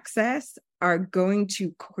have access are going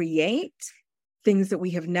to create things that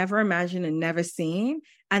we have never imagined and never seen.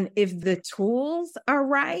 And if the tools are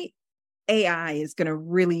right, AI is going to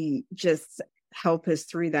really just help us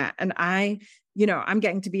through that. And I'm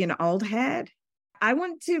getting to be an old head. I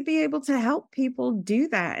want to be able to help people do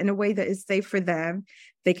that in a way that is safe for them.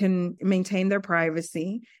 They can maintain their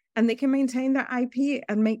privacy and they can maintain their IP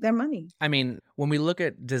and make their money. I mean, when we look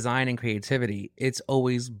at design and creativity, it's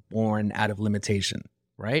always born out of limitation,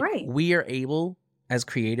 right? Right. We are able as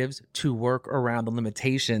creatives to work around the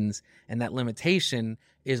limitations, and that limitation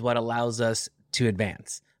is what allows us to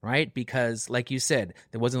advance, right? Because like you said,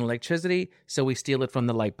 there wasn't electricity, so we steal it from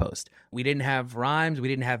the light post. We didn't have rhymes, we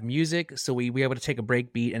didn't have music, so we were able to take a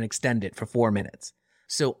break beat and extend it for 4 minutes.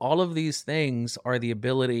 So all of these things are the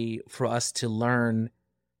ability for us to learn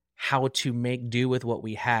how to make do with what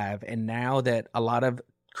we have. And now that a lot of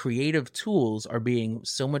creative tools are being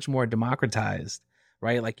so much more democratized,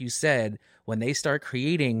 right? Like you said, when they start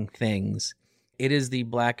creating things, it is the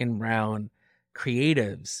Black and brown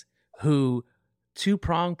creatives who,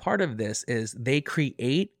 two-pronged part of this is they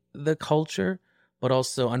create the culture, but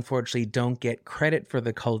also unfortunately don't get credit for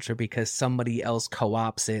the culture because somebody else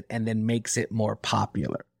co-opts it and then makes it more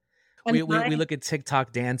popular. We look at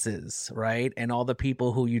TikTok dances, right? And all the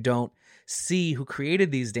people who you don't see who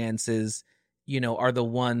created these dances, are the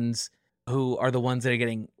ones that are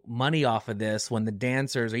getting money off of this, when the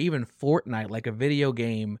dancers, or even Fortnite, like a video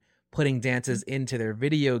game, putting dances into their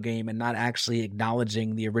video game and not actually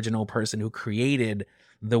acknowledging the original person who created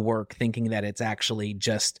the work, thinking that it's actually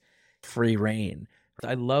just free reign.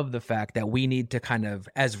 I love the fact that we need to kind of,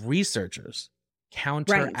 as researchers,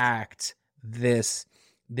 counteract this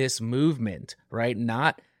movement, right?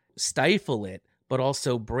 Not stifle it, but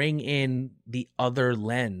also bring in the other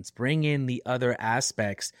lens, bring in the other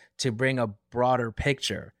aspects to bring a broader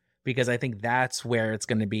picture. Because I think that's where it's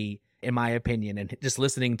going to be, in my opinion, and just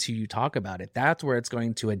listening to you talk about it, that's where it's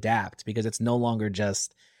going to adapt, because it's no longer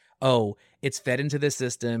just, it's fed into the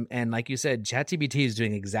system. And like you said, ChatGPT is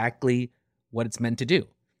doing exactly what it's meant to do.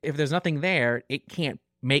 If there's nothing there, it can't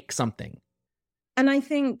make something. And I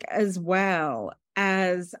think as well,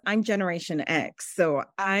 as I'm Generation X, so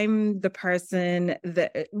I'm the person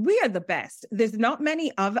that we are the best. There's not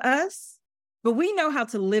many of us, but we know how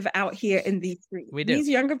to live out here in these streets. We do. These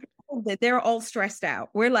younger people, they're all stressed out.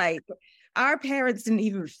 We're like, our parents didn't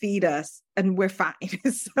even feed us and we're fine.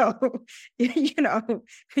 So,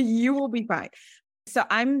 you will be fine. So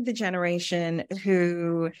I'm the generation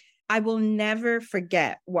who I will never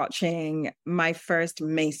forget watching my first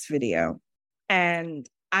Mace video. And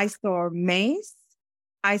I saw Mace,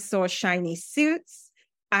 I saw shiny suits,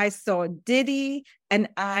 I saw Diddy, and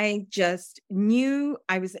I just knew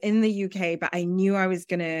I was in the UK, but I knew I was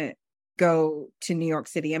going to go to New York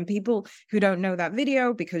City. And people who don't know that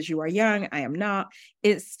video, because you are young, I am not,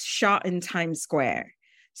 it's shot in Times Square.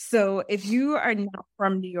 So if you are not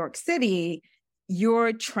from New York City,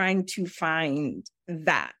 you're trying to find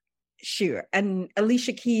that shoot. And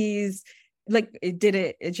Alicia Keys, did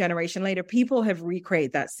it a generation later. People have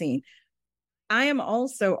recreated that scene. I am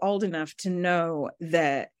also old enough to know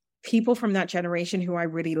that people from that generation who I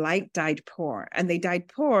really liked died poor. And they died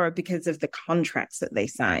poor because of the contracts that they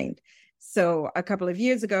signed. So a couple of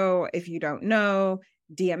years ago, if you don't know,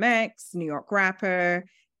 DMX, New York rapper,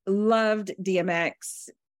 loved DMX.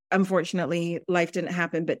 Unfortunately, life didn't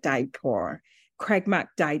happen, but died poor. Craig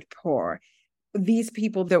Mack died poor. These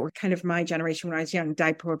people that were kind of my generation when I was young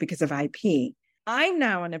died poor because of IP. I'm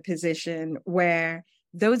now in a position where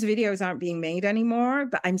those videos aren't being made anymore,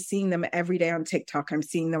 but I'm seeing them every day on TikTok. I'm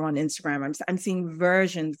seeing them on Instagram. I'm seeing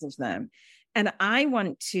versions of them. And I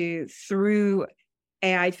want to, through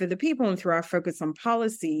AI for the people and through our focus on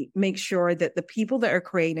policy, make sure that the people that are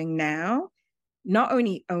creating now not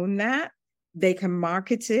only own that, they can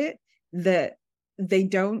market it, that they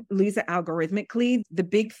don't lose it algorithmically. The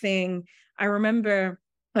big thing, I remember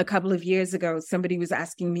a couple of years ago, somebody was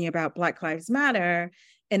asking me about Black Lives Matter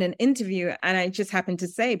in an interview, and I just happened to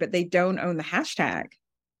say, but they don't own the hashtag.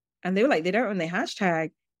 And they were like, they don't own the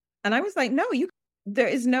hashtag. And I was like, no, there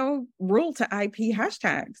is no rule to IP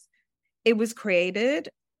hashtags. It was created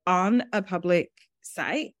on a public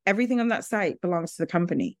site, everything on that site belongs to the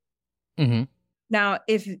company. Mm-hmm. Now,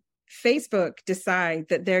 if Facebook decide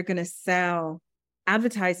that they're going to sell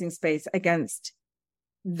advertising space against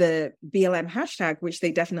the BLM hashtag, which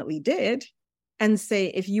they definitely did, and say,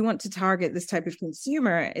 if you want to target this type of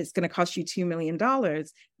consumer, it's going to cost you $2 million,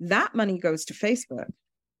 that money goes to Facebook.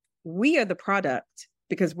 We are the product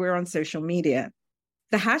because we're on social media.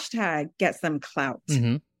 The hashtag gets them clout.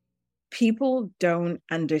 Mm-hmm. People don't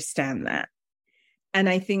understand that. And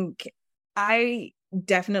I think I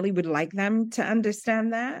definitely would like them to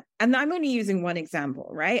understand that. And I'm only using one example,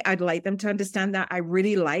 right? I'd like them to understand that. I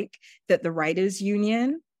really like that the writers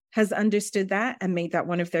union has understood that and made that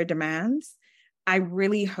one of their demands. I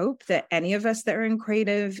really hope that any of us that are in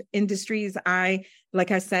creative industries,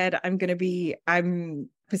 like I said, I'm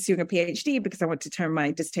pursuing a PhD because I want to turn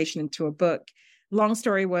my dissertation into a book. Long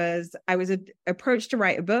story was, I was approached to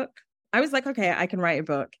write a book. I was like, okay, I can write a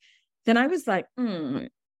book. Then I was like,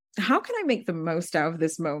 how can I make the most out of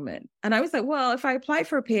this moment? And I was like, well, if I apply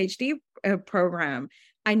for a PhD program,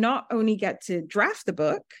 I not only get to draft the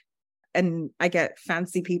book and I get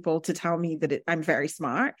fancy people to tell me that I'm very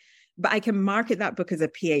smart, but I can market that book as a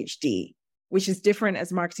PhD, which is different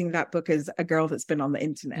as marketing that book as a girl that's been on the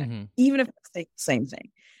internet, even if it's the same thing.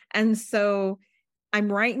 And so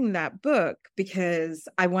I'm writing that book because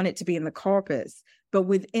I want it to be in the corpus, but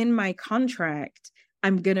within my contract,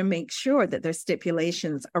 I'm going to make sure that there's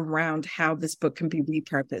stipulations around how this book can be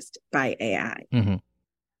repurposed by AI. Mm-hmm. I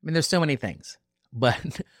mean, there's so many things,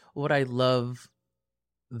 but what I love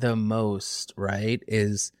the most, right,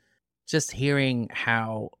 is just hearing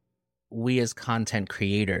how we as content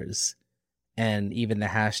creators and even the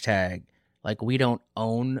hashtag, like, we don't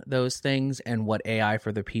own those things, and what AI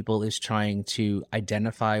for the People is trying to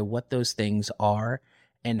identify what those things are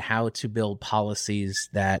and how to build policies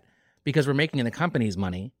that, because we're making the company's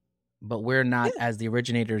money, but we're not as the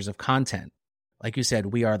originators of content. Like you said,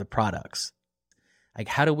 we are the products. Like,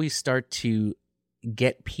 how do we start to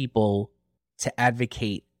get people to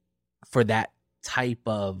advocate for that type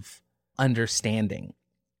of understanding?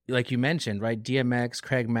 Like you mentioned, right? DMX,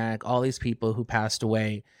 Craig Mack, all these people who passed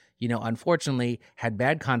away, unfortunately had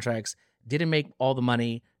bad contracts, didn't make all the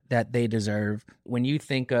money that they deserve. When you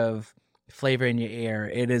think of Flavor in Your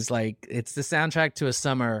Ear, it is like, it's the soundtrack to a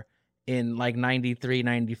summer in like 93,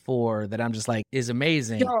 94 that I'm just like, is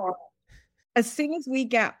amazing. Sure. As soon as we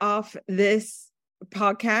get off this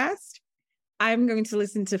podcast, I'm going to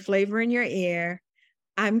listen to Flavor in Your Ear.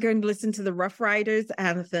 I'm going to listen to the Rough Riders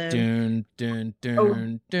anthem. Dun, dun,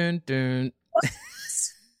 dun, dun, dun.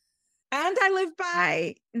 And I live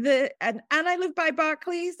by I live by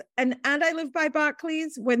Barclays, and I live by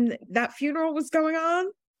Barclays when that funeral was going on.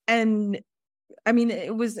 And I mean,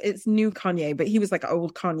 it's new Kanye, but he was like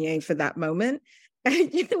old Kanye for that moment. I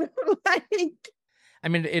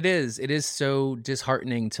mean, it is so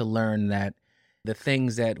disheartening to learn that the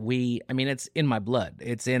things that it's in my blood.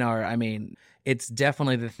 It's in it's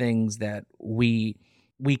definitely the things that we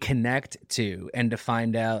connect to, and to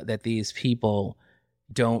find out that these people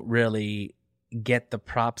don't really get the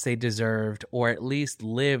props they deserved, or at least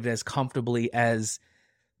lived as comfortably as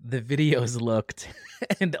the videos looked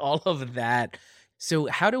and all of that. So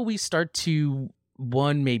how do we start to,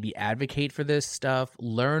 one, maybe advocate for this stuff,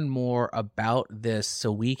 learn more about this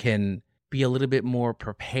so we can be a little bit more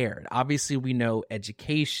prepared? Obviously, we know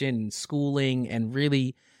education, schooling, and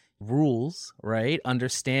really rules, right?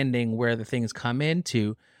 Understanding where the things come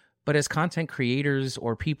into. But as content creators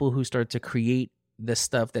or people who start to create the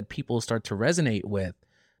stuff that people start to resonate with,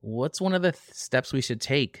 what's one of the steps we should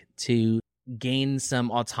take to gain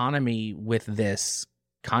some autonomy with this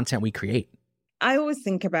content we create? I always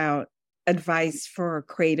think about advice for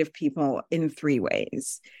creative people in 3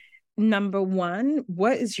 ways. Number one,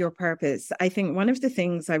 what is your purpose? I think one of the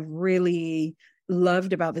things I've really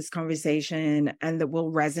loved about this conversation and that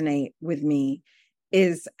will resonate with me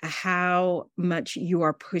is how much you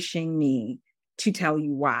are pushing me to tell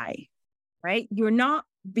you why, right? You're not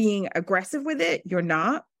being aggressive with it. You're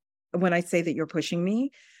not, when I say that you're pushing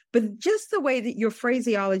me, but just the way that your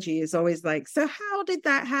phraseology is always like, so how did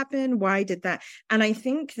that happen? Why did that? And I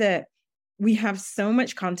think that we have so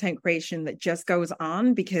much content creation that just goes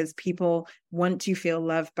on because people want to feel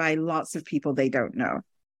loved by lots of people they don't know.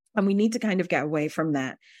 And we need to kind of get away from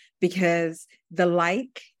that, because the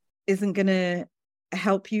like isn't going to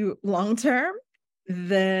help you long term.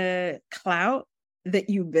 The clout that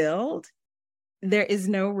you build, there is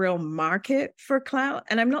no real market for clout.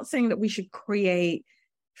 And I'm not saying that we should create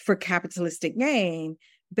for capitalistic gain,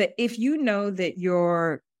 but if you know that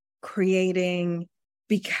you're creating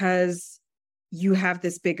because you have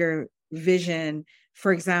this bigger vision,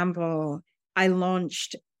 for example, I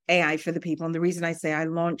launched AI for the people. And the reason I say I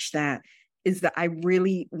launched that is that I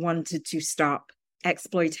really wanted to stop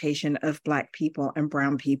exploitation of Black people and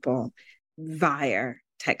brown people via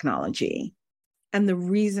technology. And the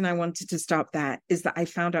reason I wanted to stop that is that I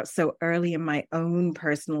found out so early in my own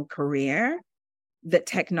personal career that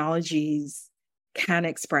technologies can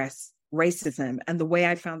express racism. And the way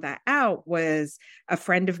I found that out was a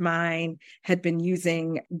friend of mine had been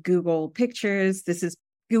using Google Pictures. This is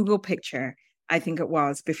Google Picture, I think it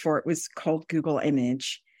was, before it was called Google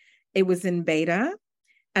Image. It was in beta,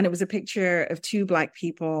 and it was a picture of two Black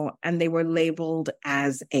people, and they were labeled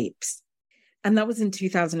as apes. And that was in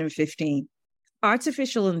 2015.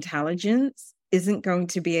 Artificial intelligence isn't going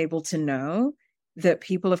to be able to know that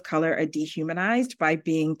people of color are dehumanized by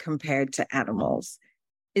being compared to animals.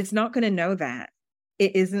 It's not going to know that.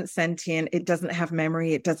 It isn't sentient. It doesn't have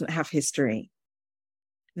memory. It doesn't have history.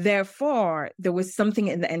 Therefore, there was something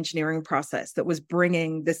in the engineering process that was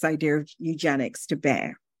bringing this idea of eugenics to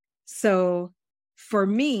bear. So for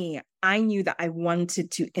me, I knew that I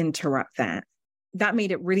wanted to interrupt that. That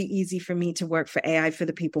made it really easy for me to work for AI for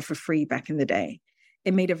the people for free back in the day.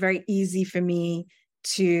 It made it very easy for me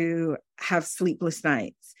to have sleepless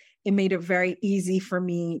nights. It made it very easy for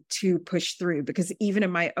me to push through, because even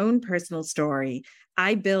in my own personal story,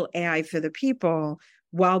 I built AI for the people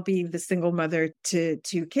while being the single mother to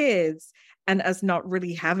two kids, and us not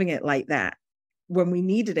really having it like that when we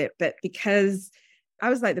needed it. But because I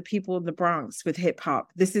was like the people in the Bronx with hip hop,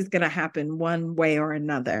 this is going to happen one way or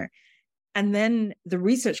another. And then the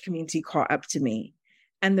research community caught up to me.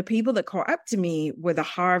 And the people that caught up to me were the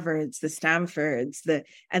Harvards, the Stanfords,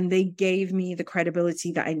 and they gave me the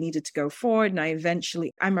credibility that I needed to go forward. And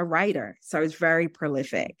I'm a writer, so I was very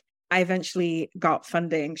prolific. I eventually got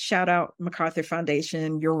funding. Shout out MacArthur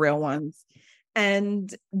Foundation, you're real ones.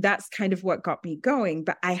 And that's kind of what got me going.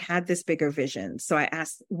 But I had this bigger vision. So I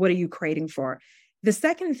asked, what are you creating for? The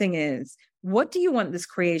second thing is, what do you want this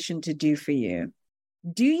creation to do for you?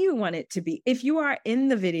 Do you want it to be, if you are in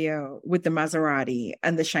the video with the Maserati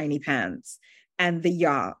and the shiny pants and the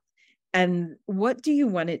yacht, and what do you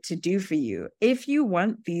want it to do for you? If you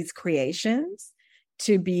want these creations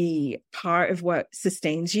to be part of what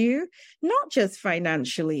sustains you, not just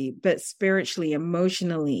financially, but spiritually,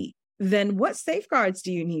 emotionally, then what safeguards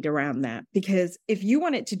do you need around that? Because if you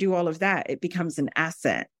want it to do all of that, it becomes an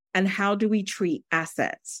asset. And how do we treat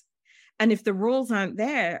assets? And if the rules aren't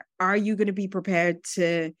there, are you going to be prepared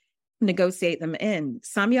to negotiate them in?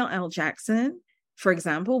 Samuel L. Jackson, for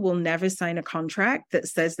example, will never sign a contract that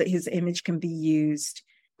says that his image can be used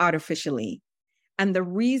artificially. And the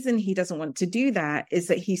reason he doesn't want to do that is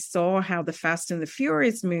that he saw how the Fast and the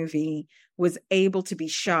Furious movie was able to be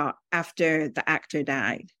shot after the actor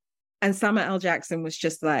died. And Samuel L. Jackson was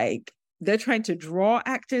just like, they're trying to draw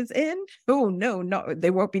actors in. Oh, no,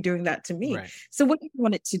 they won't be doing that to me. Right. So what do you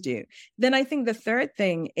want it to do? Then I think the third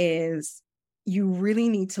thing is you really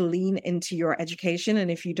need to lean into your education.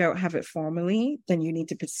 And if you don't have it formally, then you need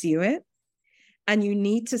to pursue it. And you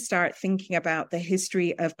need to start thinking about the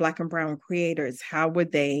history of Black and Brown creators. How were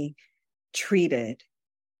they treated?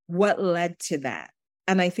 What led to that?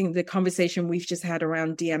 And I think the conversation we've just had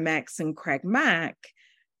around DMX and Craig Mack,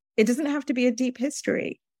 it doesn't have to be a deep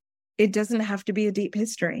history. It doesn't have to be a deep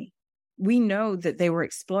history. We know that they were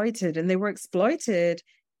exploited, and they were exploited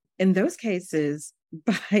in those cases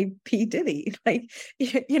by P. Diddy. Like,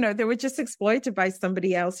 they were just exploited by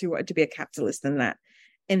somebody else who wanted to be a capitalist in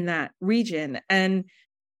that region. And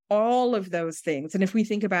all of those things. And if we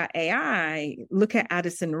think about AI, look at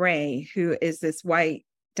Addison Rae, who is this white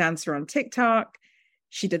dancer on TikTok.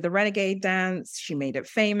 She did the Renegade dance. She made it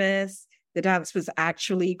famous. The dance was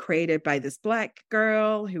actually created by this Black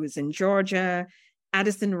girl who was in Georgia.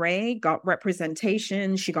 Addison Rae got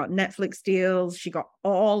representation. She got Netflix deals. She got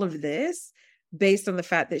all of this based on the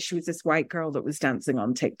fact that she was this white girl that was dancing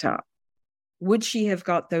on TikTok. Would she have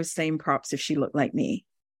got those same props if she looked like me?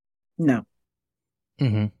 No.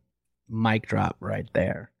 Mm-hmm. Mic drop right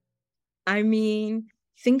there. I mean,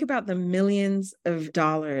 think about the millions of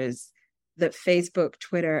dollars that Facebook,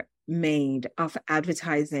 Twitter made off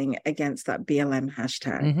advertising against that BLM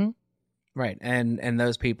hashtag. Mm-hmm. Right. And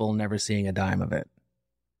those people never seeing a dime of it.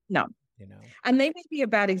 No. And they may be a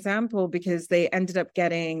bad example because they ended up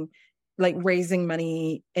getting raising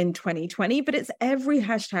money in 2020, but it's every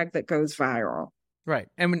hashtag that goes viral. Right.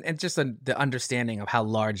 And just the understanding of how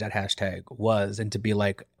large that hashtag was, and to be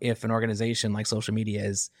like, if an organization like social media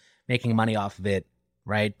is making money off of it,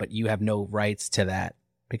 right, but you have no rights to that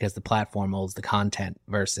because the platform holds the content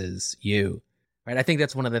versus you, right? I think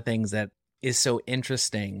that's one of the things that is so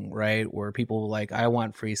interesting, right? Where people like, I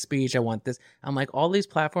want free speech, I want this. I'm like, all these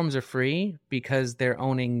platforms are free because they're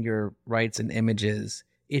owning your rights and images.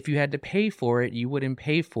 If you had to pay for it, you wouldn't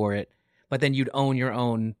pay for it, but then you'd own your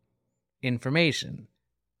own information,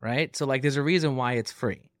 right? So like there's a reason why it's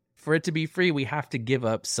free. For it to be free, we have to give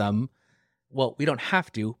up some. Well, we don't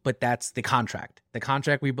have to, but that's the contract. The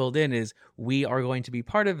contract we build in is we are going to be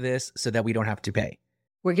part of this so that we don't have to pay.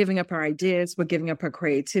 We're giving up our ideas. We're giving up our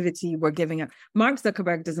creativity. We're giving up. Mark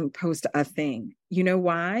Zuckerberg doesn't post a thing. You know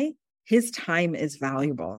why? His time is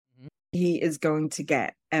valuable. Mm-hmm. He is going to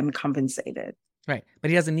get compensated. Right.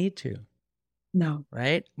 But he doesn't need to. No.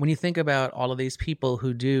 Right? When you think about all of these people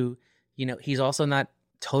who do, he's also not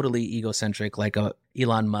totally egocentric like a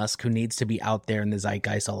Elon Musk who needs to be out there in the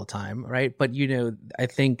zeitgeist all the time, right? But I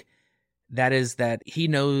think that he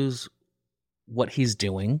knows what he's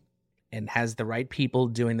doing and has the right people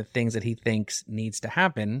doing the things that he thinks needs to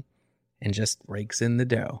happen and just rakes in the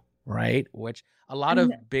dough, right? Which a lot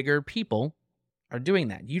of bigger people are doing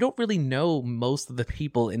that. You don't really know most of the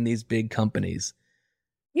people in these big companies.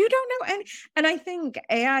 You don't know. And I think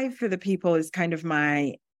AI for the people is kind of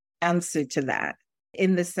my answer to that,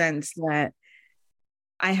 in the sense that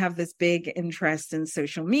I have this big interest in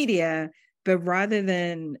social media, but rather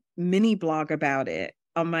than mini blog about it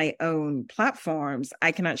on my own platforms,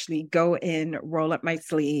 I can actually go in, roll up my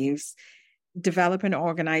sleeves, develop an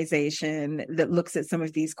organization that looks at some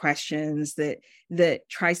of these questions, that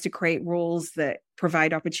tries to create rules that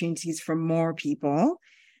provide opportunities for more people.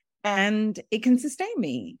 And it can sustain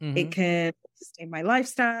me. Mm-hmm. It can sustain my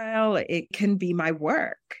lifestyle. It can be my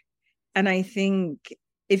work. And I think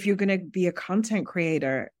if you're going to be a content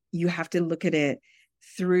creator, you have to look at it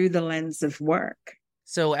through the lens of work.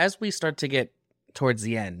 So as we start to get towards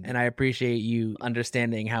the end, and I appreciate you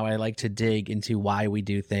understanding how I like to dig into why we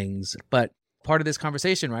do things, but part of this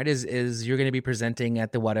conversation, right, is you're going to be presenting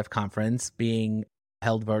at the What If conference being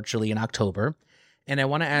held virtually in October. And I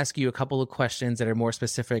want to ask you a couple of questions that are more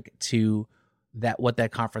specific to what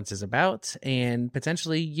that conference is about, and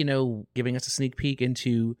potentially, giving us a sneak peek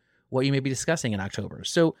into what you may be discussing in October.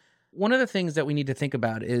 So one of the things that we need to think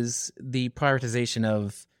about is the prioritization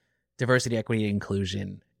of diversity, equity, and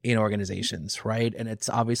inclusion in organizations, right? And it's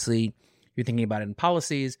obviously, you're thinking about it in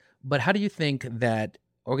policies, but how do you think that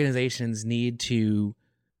organizations need to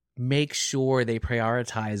make sure they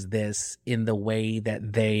prioritize this in the way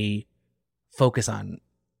that they focus on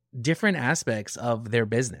different aspects of their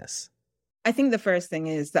business? I think the first thing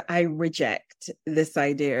is that I reject this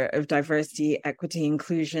idea of diversity, equity,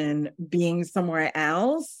 inclusion being somewhere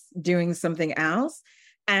else, doing something else.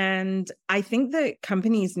 And I think that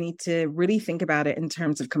companies need to really think about it in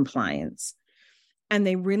terms of compliance. And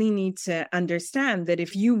they really need to understand that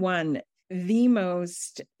if you want the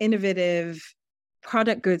most innovative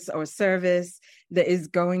product, goods, or service that is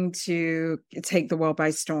going to take the world by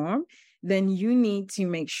storm, then you need to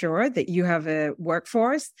make sure that you have a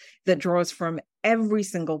workforce that draws from every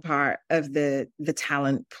single part of the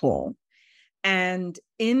talent pool. And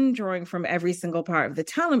in drawing from every single part of the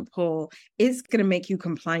talent pool, it's going to make you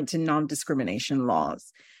compliant to non-discrimination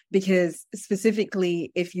laws. Because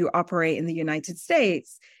specifically, if you operate in the United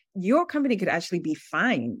States, your company could actually be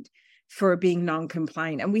fined for being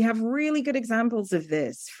non-compliant. And we have really good examples of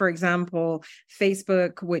this. For example,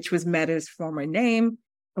 Facebook, which was Meta's former name,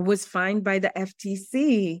 was fined by the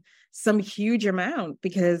FTC some huge amount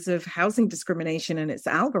because of housing discrimination in its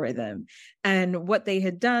algorithm. And what they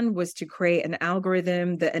had done was to create an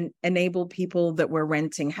algorithm that enabled people that were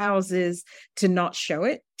renting houses to not show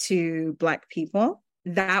it to Black people.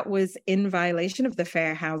 That was in violation of the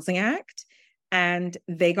Fair Housing Act, and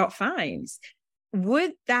they got fines.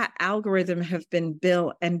 Would that algorithm have been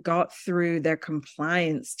built and got through their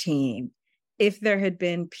compliance team if there had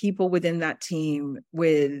been people within that team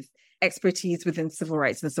with expertise within civil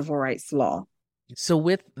rights and civil rights law? So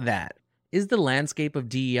with that, is the landscape of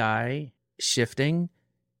DEI shifting?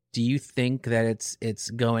 Do you think that it's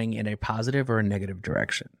going in a positive or a negative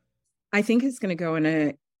direction? I think it's going to go in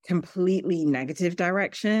a completely negative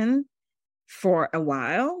direction for a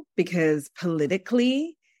while, because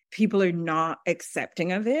politically, people are not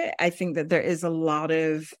accepting of it. I think that there is a lot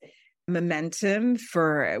of momentum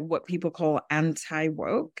for what people call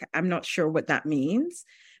anti-woke. I'm not sure what that means,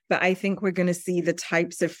 but I think we're going to see the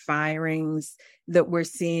types of firings that we're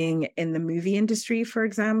seeing in the movie industry, for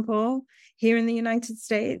example. Here in the United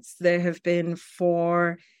States, there have been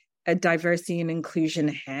 4 diversity and inclusion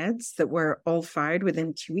heads that were all fired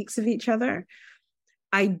within 2 weeks of each other.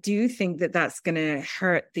 I do think that that's going to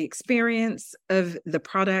hurt the experience of the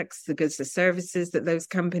products, the goods, the services that those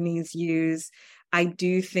companies use. I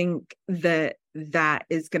do think that that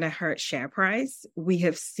is going to hurt share price. We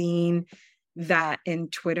have seen that in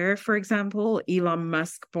Twitter, for example. Elon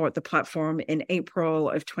Musk bought the platform in April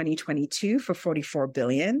of 2022 for $44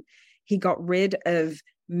 billion. He got rid of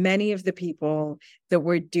many of the people that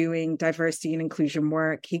were doing diversity and inclusion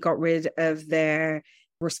work. He got rid of their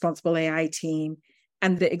responsible AI team,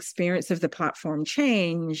 and the experience of the platform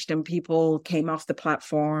changed, and people came off the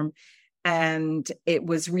platform, and it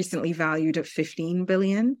was recently valued at $15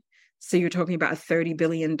 billion. So you're talking about a $30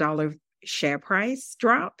 billion share price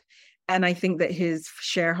drop. And I think that his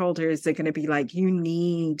shareholders are going to be like, you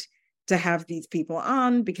need to have these people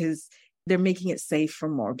on because they're making it safe for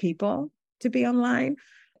more people to be online.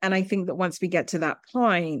 And I think that once we get to that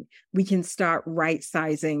point, we can start right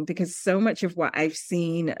sizing, because so much of what I've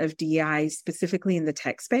seen of DEI, specifically in the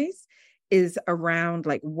tech space, is around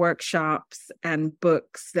like workshops and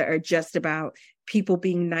books that are just about people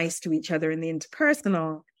being nice to each other in the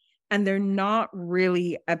interpersonal. And they're not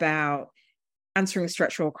really about answering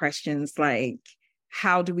structural questions like,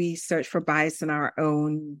 how do we search for bias in our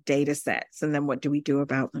own data sets? And then what do we do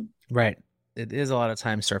about them? Right. It is a lot of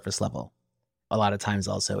times surface level. A lot of times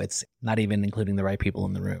also it's not even including the right people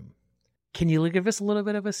in the room. Can you give us a little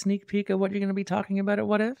bit of a sneak peek of what you're going to be talking about at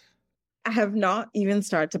What If? I have not even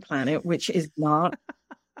started to plan it, which is not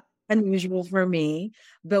unusual for me.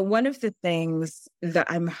 But one of the things that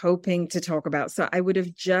I'm hoping to talk about, so I would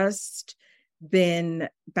have just been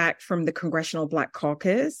back from the Congressional Black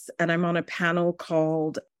Caucus, and I'm on a panel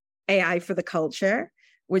called AI for the Culture,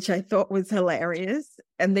 which I thought was hilarious.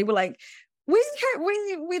 And they were like,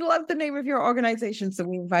 we love the name of your organization, so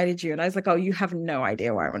we invited you. And I was like, oh, you have no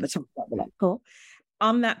idea why I want to talk about that. Cool.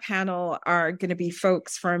 On that panel are going to be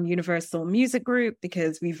folks from Universal Music Group,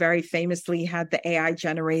 because we very famously had the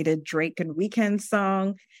AI-generated Drake and Weeknd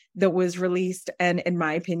song that was released, and in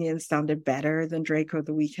my opinion, sounded better than Drake or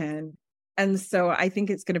The Weeknd. And so I think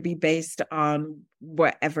it's going to be based on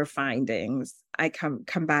whatever findings I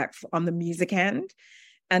come back on the music end.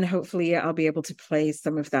 And hopefully I'll be able to play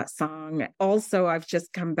some of that song. Also, I've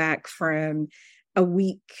just come back from a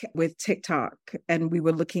week with TikTok, and we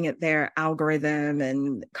were looking at their algorithm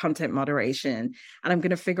and content moderation. And I'm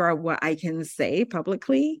going to figure out what I can say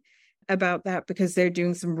publicly about that, because they're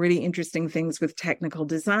doing some really interesting things with technical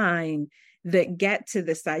design that get to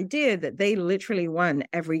this idea that they literally want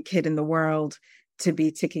every kid in the world to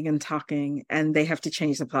be ticking and talking, and they have to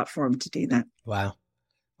change the platform to do that. Wow.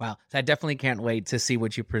 Wow. I definitely can't wait to see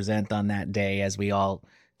what you present on that day as we all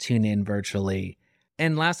tune in virtually.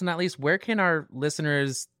 And last but not least, where can our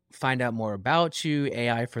listeners find out more about you,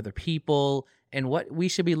 AI for the People, and what we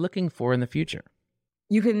should be looking for in the future?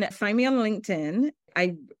 You can find me on LinkedIn.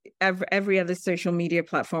 Every other social media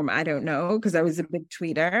platform, I don't know, because I was a big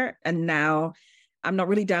tweeter, and now I'm not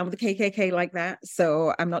really down with the KKK like that.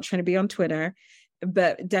 So I'm not trying to be on Twitter,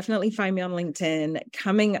 but definitely find me on LinkedIn.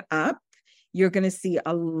 Coming up, you're going to see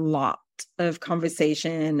a lot of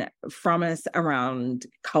conversation from us around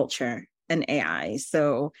culture and AI.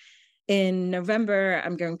 So in November,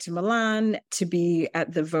 I'm going to Milan to be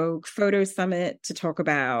at the Vogue Photo Summit to talk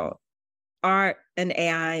about art and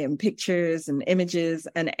AI and pictures and images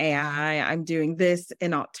and AI. I'm doing this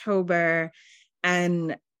in October,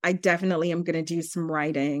 and I definitely am going to do some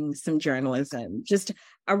writing, some journalism, just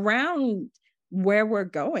around where we're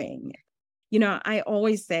going. You know, I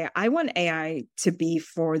always say I want AI to be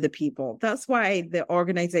for the people. That's why the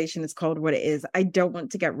organization is called what it is. I don't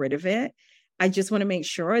want to get rid of it. I just want to make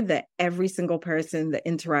sure that every single person that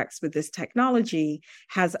interacts with this technology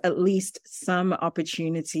has at least some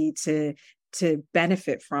opportunity to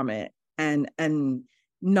benefit from it, and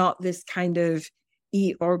not this kind of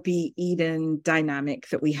eat or be eaten dynamic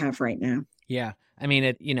that we have right now. Yeah. I mean,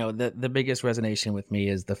 the biggest resonation with me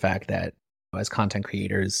is the fact that as content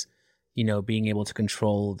creators, being able to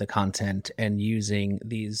control the content and using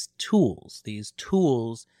these tools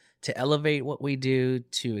to elevate what we do,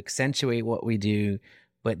 to accentuate what we do,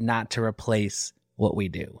 but not to replace what we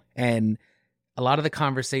do. And a lot of the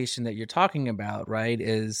conversation that you're talking about, right,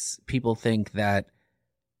 is people think that,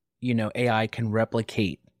 AI can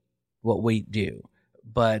replicate what we do.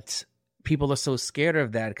 But people are so scared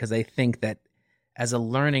of that because they think that as a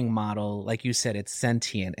learning model, like you said, it's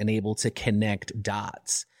sentient and able to connect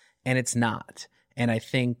dots. And it's not. And I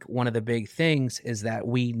think one of the big things is that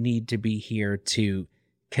we need to be here to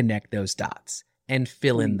connect those dots and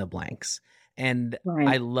fill in the blanks. And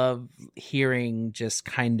I love hearing just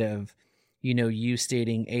kind of, you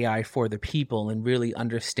stating AI for the people and really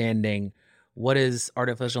understanding what does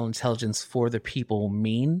artificial intelligence for the people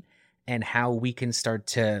mean, and how we can start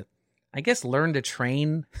to, I guess, learn to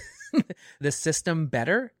train the system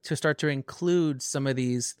better to start to include some of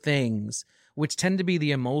these things which tend to be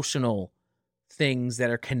the emotional things that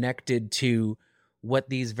are connected to what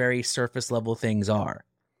these very surface level things are,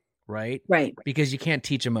 right? Right. Because you can't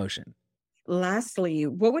teach emotion. Lastly,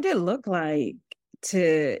 what would it look like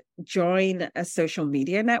to join a social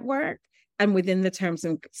media network and within the terms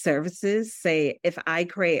and services, say, if I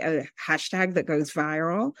create a hashtag that goes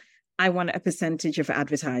viral, I want a percentage of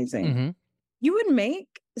advertising. Mm-hmm. You would make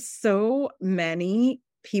so many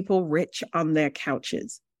people rich on their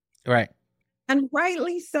couches. Right. And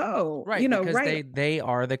rightly so. Right. Because they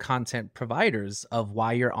are the content providers of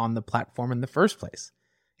why you're on the platform in the first place.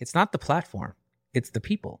 It's not the platform, it's the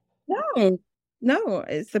people. No,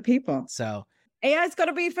 it's the people. So AI's got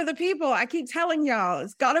to be for the people. I keep telling y'all,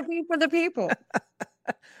 it's got to be for the people.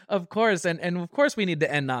 Of course. And of course, we need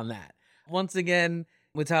to end on that. Once again,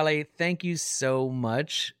 Mutale, thank you so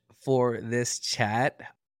much for this chat.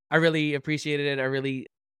 I really appreciated it. I really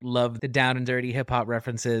love the down and dirty hip hop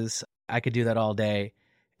references. I could do that all day.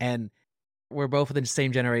 And we're both of the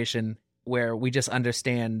same generation where we just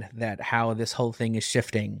understand that how this whole thing is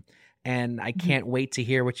shifting. And I can't wait to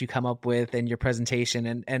hear what you come up with in your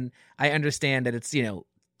presentation. And I understand that it's,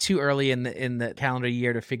 too early in the calendar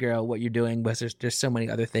year to figure out what you're doing, but there's so many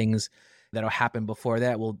other things that'll happen before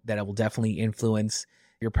that will definitely influence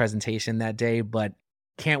your presentation that day. But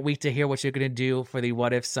can't wait to hear what you're going to do for the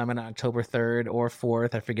What If Summit on October 3rd or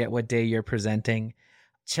 4th. I forget what day you're presenting.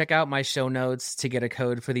 Check out my show notes to get a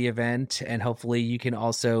code for the event. And hopefully you can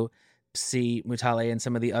also see Mutale and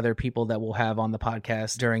some of the other people that we'll have on the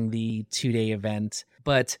podcast during the 2-day event.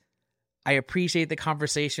 But I appreciate the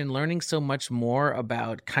conversation, learning so much more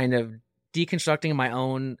about kind of deconstructing my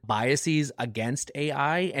own biases against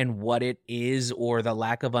AI and what it is, or the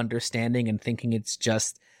lack of understanding and thinking it's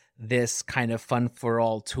just this kind of fun for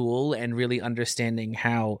all tool, and really understanding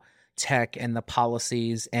how tech and the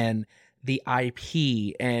policies and the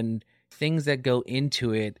IP and things that go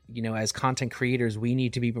into it, as content creators, we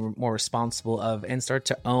need to be more responsible of and start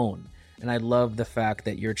to own. And I love the fact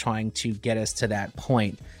that you're trying to get us to that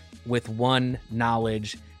point with 1,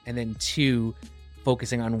 knowledge, and then 2,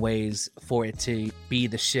 focusing on ways for it to be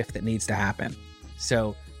the shift that needs to happen.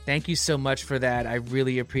 So thank you so much for that. I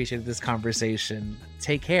really appreciated this conversation.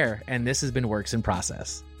 Take care. And this has been Works in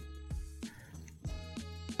Process.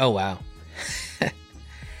 Oh, wow.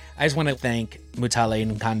 I just want to thank Mutale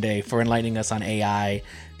and Nkonde for enlightening us on AI,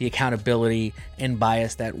 the accountability and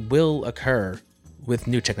bias that will occur with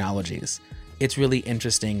new technologies. It's really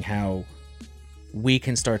interesting how we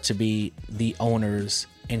can start to be the owners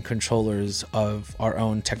and controllers of our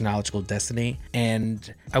own technological destiny.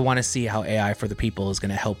 And I want to see how AI for the people is going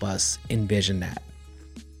to help us envision that.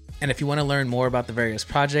 And if you want to learn more about the various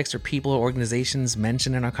projects or people or organizations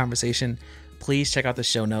mentioned in our conversation, please check out the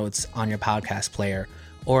show notes on your podcast player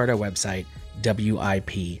or at our website,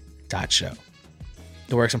 wip.show.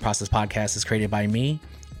 The Works in Process podcast is created by me,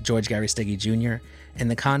 George Gary Steggy Jr., and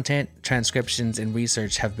the content, transcriptions, and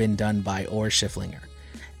research have been done by Orr Schifflinger.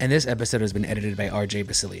 And this episode has been edited by RJ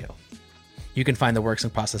Basilio. You can find the Works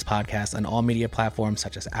in Process podcast on all media platforms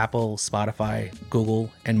such as Apple, Spotify,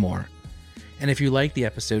 Google, and more. And if you like the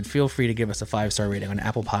episode, feel free to give us a 5-star rating on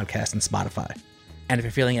Apple Podcasts and Spotify. And if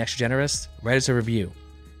you're feeling extra generous, write us a review.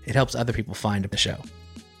 It helps other people find the show.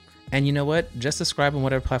 And you know what? Just subscribe on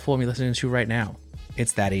whatever platform you're listening to right now.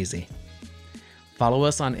 It's that easy. Follow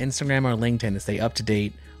us on Instagram or LinkedIn to stay up to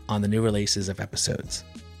date on the new releases of episodes.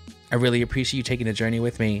 I really appreciate you taking the journey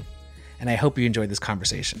with me, and I hope you enjoyed this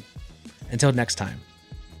conversation. Until next time,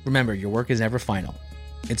 remember, your work is never final.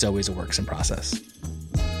 It's always a works in process.